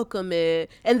welcome it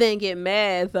and then get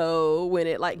mad though when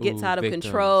it gets Ooh, out of victims,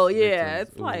 control. Yeah, victims,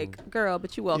 it's like, ooh. girl,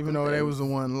 but you welcome Even though they things. was the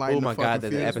one lighting Oh my the God,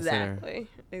 fucking they're the fuse. epicenter.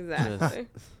 Exactly.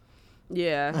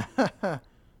 Yeah.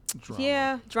 Drama.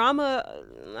 Yeah. Drama.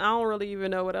 I don't really even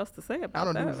know what else to say I about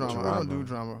don't that. do drama. I don't do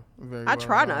drama very I well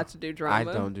try at all. not to do drama.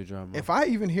 I don't do drama. If I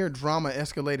even hear drama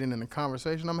escalating in the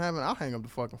conversation I'm having, I'll hang up the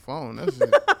fucking phone. That's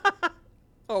it.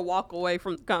 Or walk away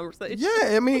from the conversation.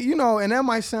 Yeah, I mean, and that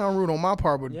might sound rude on my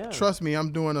part, but Yeah. trust me,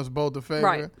 I'm doing us both a favor.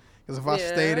 Right. Because if I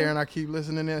stay Yeah. there and I keep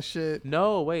listening to that shit,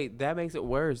 no, wait, that makes it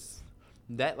worse.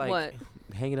 That What?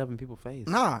 hanging up in people's face.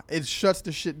 nah, it shuts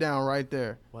the shit down right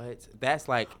there. What? That's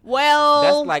like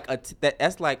Well,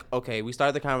 that's like okay. We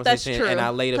started the that's conversation true. and I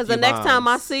laid a few the next time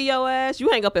I bombs. see your ass, you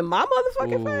hang up in my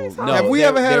motherfucking Ooh, face. huh? no. Have we there-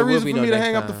 ever had there a will reason be for no me to next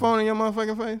hang up the time. phone in your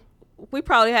motherfucking face? We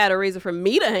probably had a reason for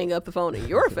me to hang up the phone in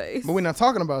your face. But we're not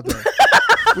talking about that.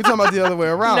 We're talking about the other way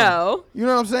around. No. You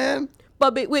know what I'm saying?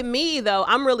 But with me, though,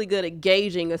 I'm really good at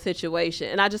gauging a situation.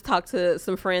 And I just talked to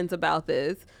some friends about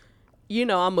this.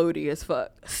 I'm moody as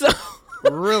fuck. So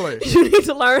Really? you need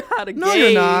to learn how to No,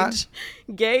 you're not.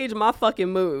 gauge my fucking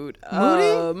mood.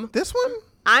 Moody? This one?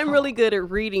 I'm really good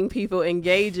at reading people and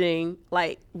gauging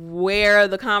where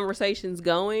the conversation's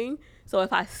going. So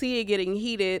if I see it getting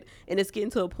heated and it's getting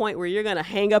to a point where you're going to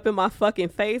hang up in my fucking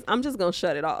face, I'm just going to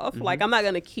shut it off. Mm-hmm. I'm not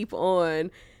going to keep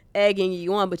on egging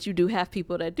you on, but you do have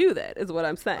people that do that is what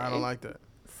I'm saying. I don't like that.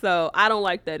 So I don't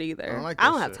like that either. I don't like I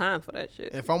that don't have shit. time for that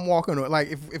shit. If I'm walking,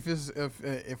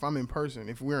 if I'm in person,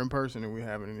 if we're in person and we're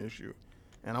having an issue,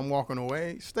 and I'm walking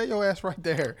away, stay your ass right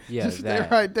there. Yeah, just stay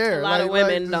that. right there. A lot of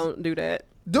women just- don't do that.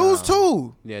 Dudes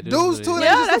too. Yeah, dudes dudes too. do That's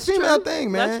Yeah, just that's a female true.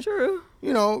 thing, man. That's true.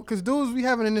 Because dudes be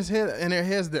having in their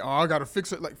heads that I gotta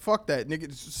fix it. Like fuck that, nigga.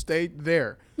 Just stay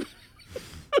there.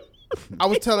 I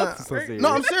was telling. serious. No,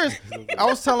 I'm serious. I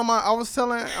was telling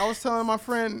my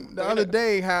friend the other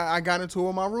day how I got into it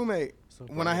with my roommate.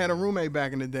 when I had a roommate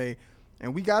back in the day.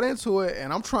 And we got into it,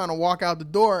 and I'm trying to walk out the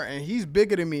door, and he's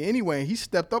bigger than me anyway. And he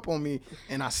stepped up on me,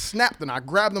 and I snapped, and I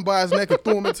grabbed him by his neck and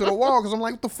threw him into the wall because I'm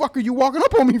like, what the fuck are you walking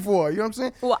up on me for? You know what I'm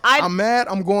saying? Well, I'm mad.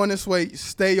 I'm going this way.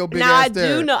 Stay your big now ass I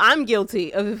there. do know I'm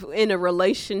guilty of in a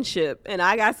relationship, and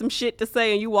I got some shit to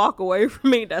say, and you walk away from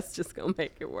me. That's just gonna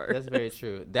make it worse. That's very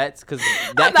true. That's because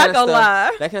I'm not gonna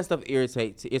lie. That kind of stuff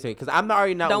irritates because I'm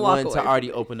already not Don't walk one to away.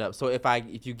 already open up. So if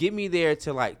you get me there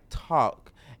to like talk.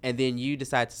 And then you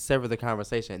decide to sever the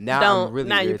conversation. Now I'm really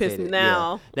now irritated. you piss me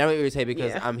now. Yeah. Now I'm irritated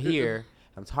because Yeah. I'm here,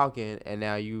 I'm talking, and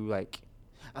now you like,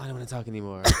 I don't want to talk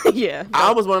anymore. Yeah. I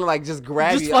almost want to like just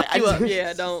grab Just you. fuck I you just- up.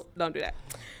 Yeah, don't do that.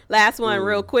 Last one,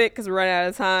 real quick, because we're running out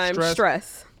of time.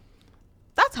 Stress.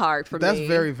 That's hard for me. That's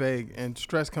very vague, and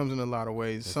stress comes in a lot of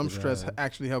ways. Some it stress does.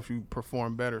 actually helps you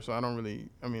perform better, so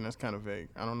that's kind of vague.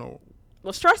 I don't know.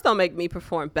 Well, stress don't make me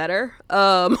perform better.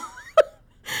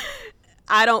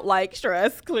 I don't like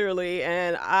stress, clearly,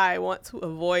 and I want to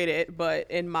avoid it.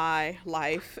 But in my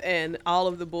life and all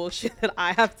of the bullshit that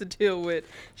I have to deal with,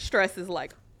 stress is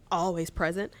like always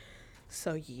present.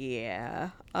 So yeah.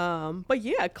 But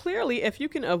yeah, clearly, if you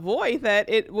can avoid that,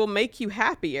 it will make you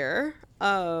happier.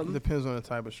 It depends on the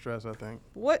type of stress, I think.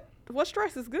 What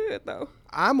stress is good though?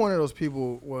 I'm one of those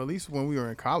people. Well, at least when we were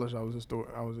in college, I was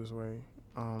this way.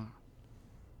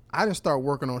 I didn't start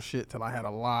working on shit till I had a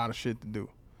lot of shit to do,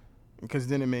 because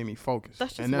then it made me focus.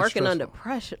 That's just and working under stressful.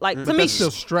 pressure. Like to But me, that's still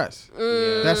stress.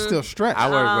 Yeah. That's still stress. I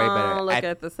work way I better. don't look at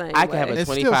it the same I can have way. a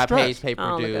It's still 25-page stress. paper I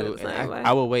don't look at it due, the same and way.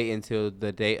 I will wait until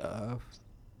the day of,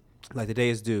 like the day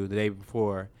is due, the day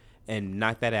before, and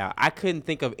knock that out. I couldn't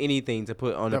think of anything to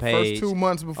put on the page. first 2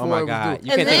 months before Oh my it was God. due.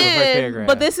 You can't think of the first paragraph.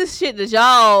 But this is shit that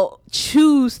y'all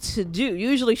choose to do.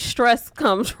 Usually stress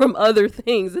comes from other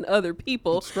things and other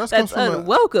people. Stress That's comes from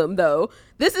unwelcome though.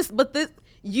 This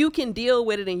you can deal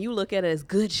with it and you look at it as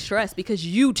good stress because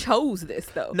you chose this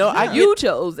though. No, I you get-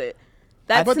 chose it.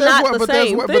 That's But not the but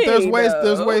same thing. there's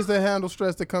though. ways to handle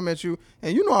stress to come at you.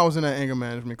 And you know I was in that anger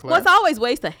management class. Well, it's always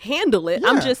ways to handle it.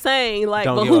 I'm Yeah. just saying, like,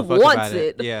 Don't but give who a fuck wants about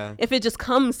it. it? Yeah. If it just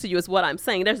comes to you, is what I'm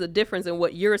saying. There's a difference in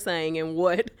what you're saying and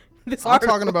what this I'm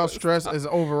article talking about is. stress as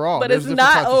overall. But There's it's different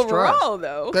not types of stress. overall,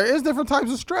 though. There is different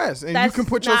types of stress, and That's you can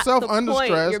put not yourself the under point.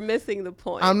 stress. You're missing the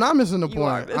point. I'm not missing the You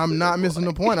are point. missing I'm not the missing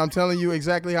the point. point. I'm telling you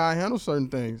exactly how I handle certain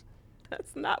things.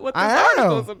 That's not what this I am.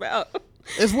 article's about.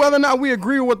 It's whether or not we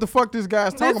agree with what the fuck this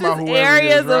guy's talking This about. is Whoever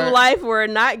areas it is, right? of life where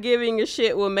not giving a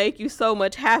shit will make you so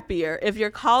much happier. If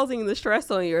you're causing the stress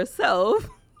on yourself,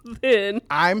 then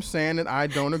I'm saying that I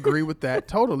don't agree with that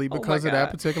totally because of that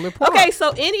God. particular point. Okay,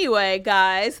 so anyway,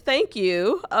 guys, thank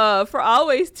you for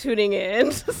always tuning in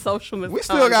to Social Misconduct. We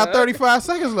still got 35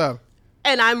 seconds left.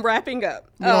 And I'm wrapping up.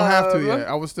 You don't have to yet.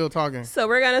 I was still talking. So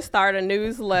we're going to start a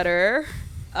newsletter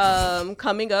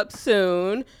coming up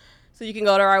soon. So you can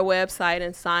go to our website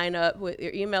and sign up with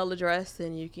your email address,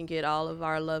 and you can get all of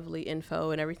our lovely info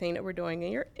and everything that we're doing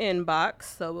in your inbox.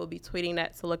 So we'll be tweeting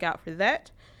that, so look out for that.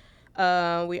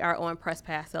 We are on Press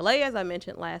Pass LA, as I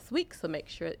mentioned last week. So make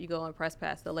sure that you go on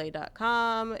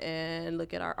PressPassLA.com and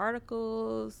look at our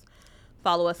articles.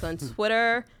 Follow us on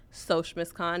Twitter, Social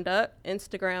Misconduct,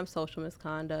 Instagram, Social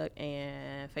Misconduct,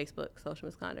 and Facebook, Social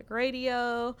Misconduct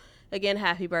Radio. Again,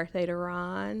 happy birthday to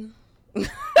Ron.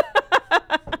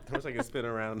 I wish I could spin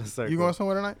around in a circle. You going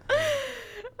somewhere tonight?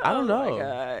 I don't Oh know. my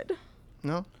God.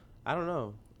 No? I don't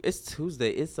know. It's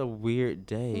Tuesday. It's a weird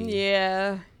day.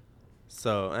 Yeah.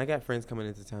 So I got friends coming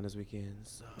into town this weekend.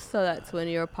 So that's when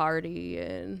you're party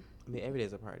and I mean, every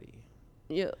day's a party.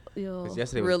 you'll 'Cause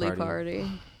yesterday was really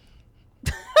party.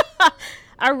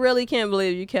 I really can't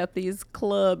believe you kept these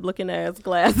club looking ass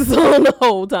glasses on the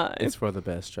whole time. It's for the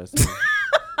best, trust me.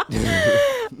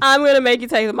 I'm gonna make you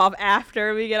take them off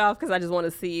after we get off because I just want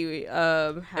to see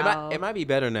how It might be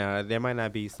better now. There might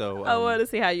not be so. I want to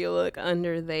see how you look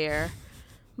under there.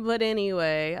 But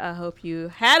anyway, I hope you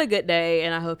had a good day,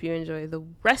 and I hope you enjoy the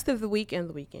rest of the week and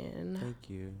the weekend. Thank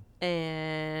you.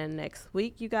 And next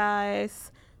week, you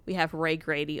guys, we have Ray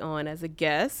Grady on as a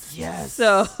guest. Yes.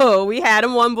 So we had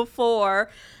him on before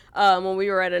when we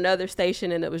were at another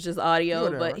station, and it was just audio.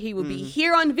 Whatever. But he would be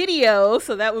here on video,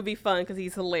 so that would be fun because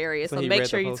he's hilarious. So So he make read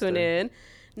sure the you tune poster. in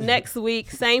next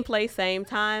week, same place, same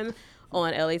time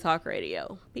on LA Talk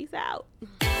Radio. Peace out.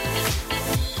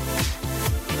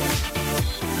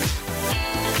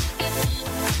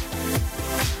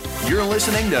 You're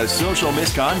listening to Social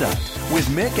Misconduct with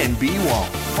Mick and B. Wall,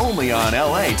 only on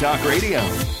LA Talk Radio.